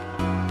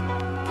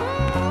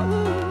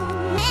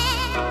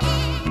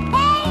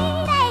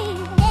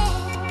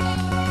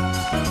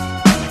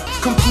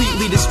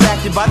 Completely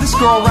distracted by this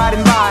girl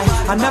riding by.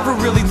 I never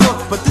really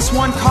looked, but this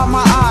one caught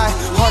my eye.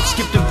 Heart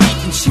skipped a beat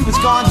and she was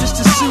gone just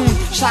as soon.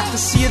 Shocked to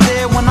see her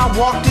there when I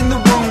walked in the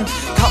room.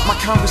 Cut my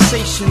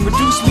conversation,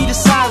 reduced me to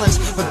silence.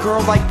 A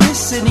girl like this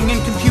sitting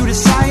in computer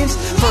science.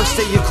 First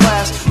day of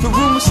class, the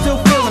room was still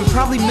filling.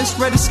 Probably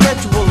misread a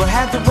schedule or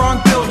had the wrong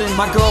building.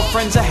 My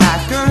girlfriend's a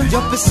hacker,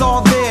 yup, it's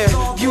all there.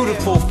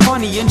 Beautiful,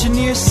 funny,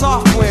 engineers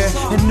software,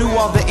 and knew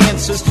all the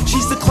answers.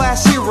 She's the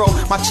class hero.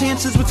 My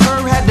chances with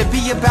her had to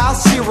be about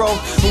zero.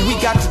 When we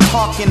got to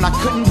talking, I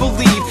couldn't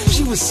believe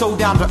she was so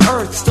down to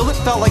earth. Still, it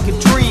felt like a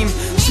dream.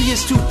 She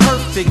is too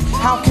perfect.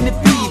 How can it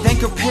be? Thank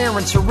her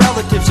parents, her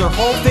relatives, her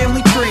whole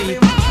family tree.